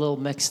a little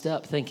mixed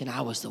up thinking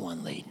I was the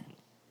one leading.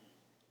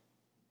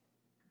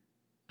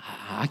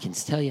 I can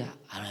tell you,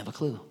 I don't have a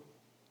clue.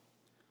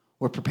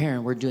 We're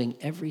preparing. We're doing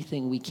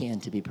everything we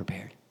can to be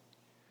prepared.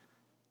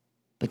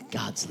 but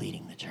God's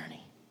leading the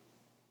journey.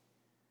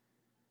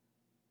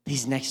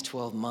 These next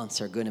 12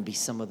 months are going to be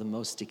some of the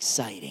most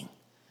exciting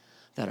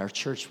that our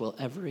church will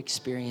ever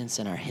experience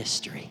in our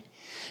history.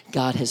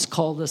 God has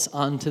called us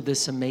onto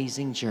this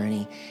amazing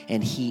journey,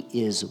 and He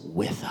is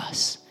with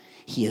us.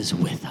 He is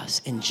with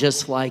us. And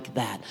just like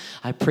that,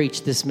 I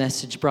preached this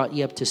message, brought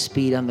you up to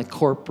speed on the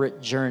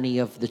corporate journey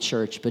of the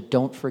church, but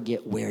don't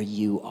forget where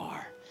you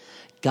are.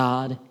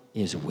 God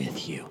is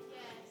with you.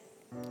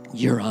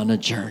 You're on a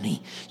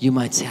journey. You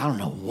might say, I don't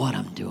know what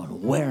I'm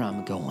doing, where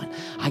I'm going.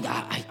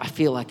 I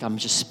feel like I'm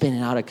just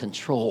spinning out of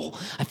control.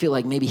 I feel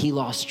like maybe He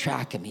lost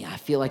track of me. I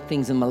feel like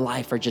things in my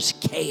life are just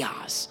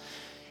chaos.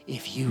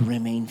 If you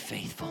remain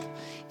faithful,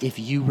 if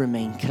you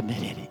remain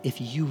committed, if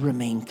you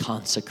remain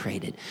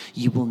consecrated,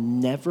 you will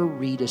never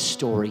read a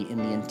story in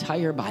the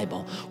entire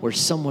Bible where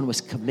someone was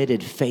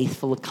committed,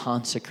 faithful,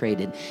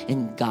 consecrated,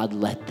 and God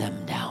let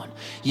them down.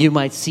 You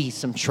might see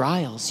some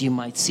trials. You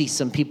might see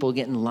some people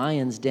get in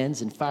lions'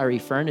 dens and fiery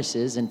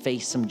furnaces and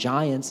face some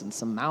giants and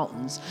some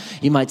mountains.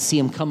 You might see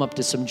them come up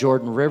to some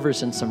Jordan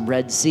rivers and some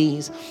Red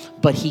Seas,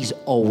 but He's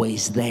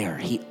always there.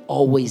 He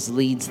always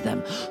leads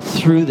them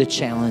through the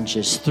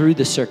challenges, through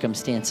the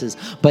circumstances.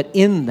 But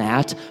in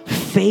that,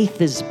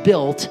 faith is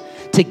built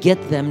to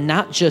get them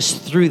not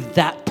just through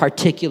that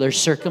particular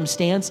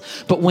circumstance,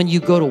 but when you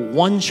go to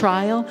one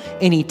trial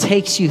and He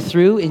takes you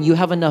through and you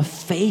have enough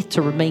faith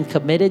to remain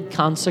committed,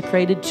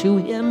 consecrated to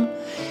Him,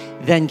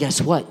 then guess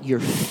what? Your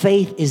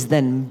faith is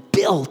then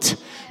built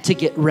to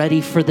get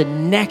ready for the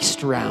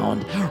next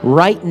round.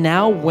 Right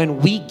now, when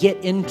we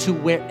get into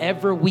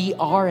wherever we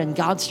are and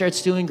God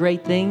starts doing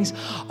great things,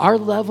 our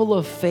level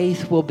of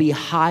faith will be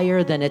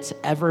higher than it's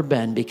ever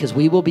been, because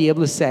we will be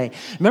able to say,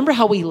 remember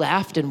how we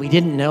laughed and we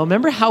didn't know?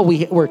 Remember how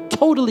we were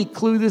totally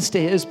clueless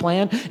to His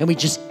plan and we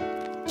just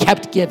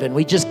kept giving.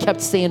 We just kept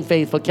staying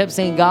faithful, kept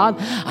saying, God,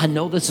 I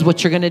know this is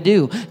what you're going to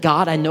do.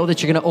 God, I know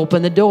that you're going to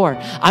open the door.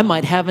 I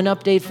might have an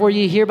update for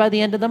you here by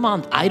the end of the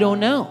month. I don't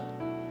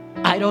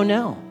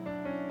know.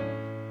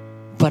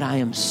 But I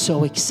am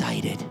so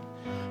excited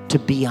to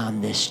be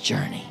on this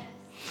journey.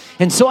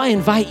 And so I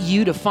invite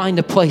you to find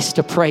a place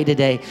to pray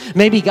today.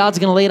 Maybe God's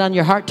going to lay it on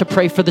your heart to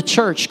pray for the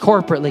church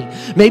corporately.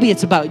 Maybe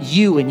it's about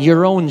you and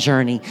your own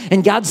journey.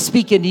 And God's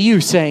speaking to you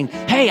saying,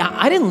 hey,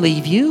 I didn't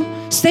leave you.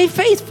 Stay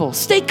faithful.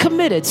 Stay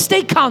committed.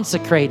 Stay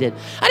consecrated.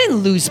 I didn't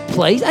lose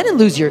place. I didn't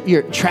lose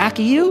your track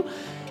of you.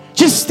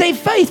 Just stay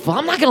faithful.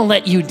 I'm not going to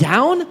let you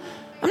down.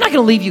 I'm not going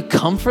to leave you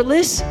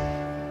comfortless.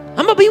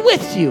 I'm going to be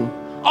with you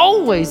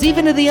always,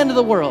 even to the end of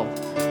the world.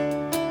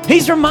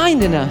 He's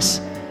reminding us,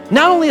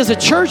 not only as a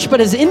church, but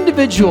as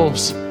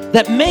individuals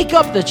that make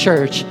up the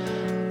church,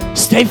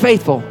 stay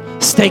faithful,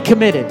 stay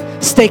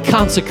committed, stay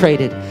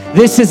consecrated.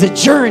 This is a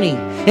journey,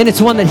 and it's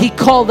one that He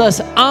called us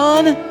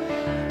on,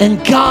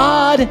 and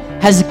God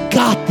has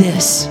got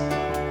this.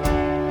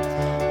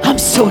 I'm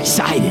so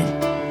excited.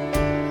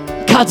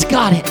 God's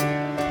got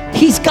it.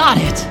 He's got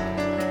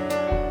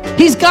it.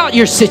 He's got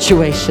your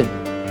situation.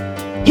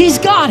 He's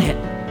got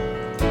it.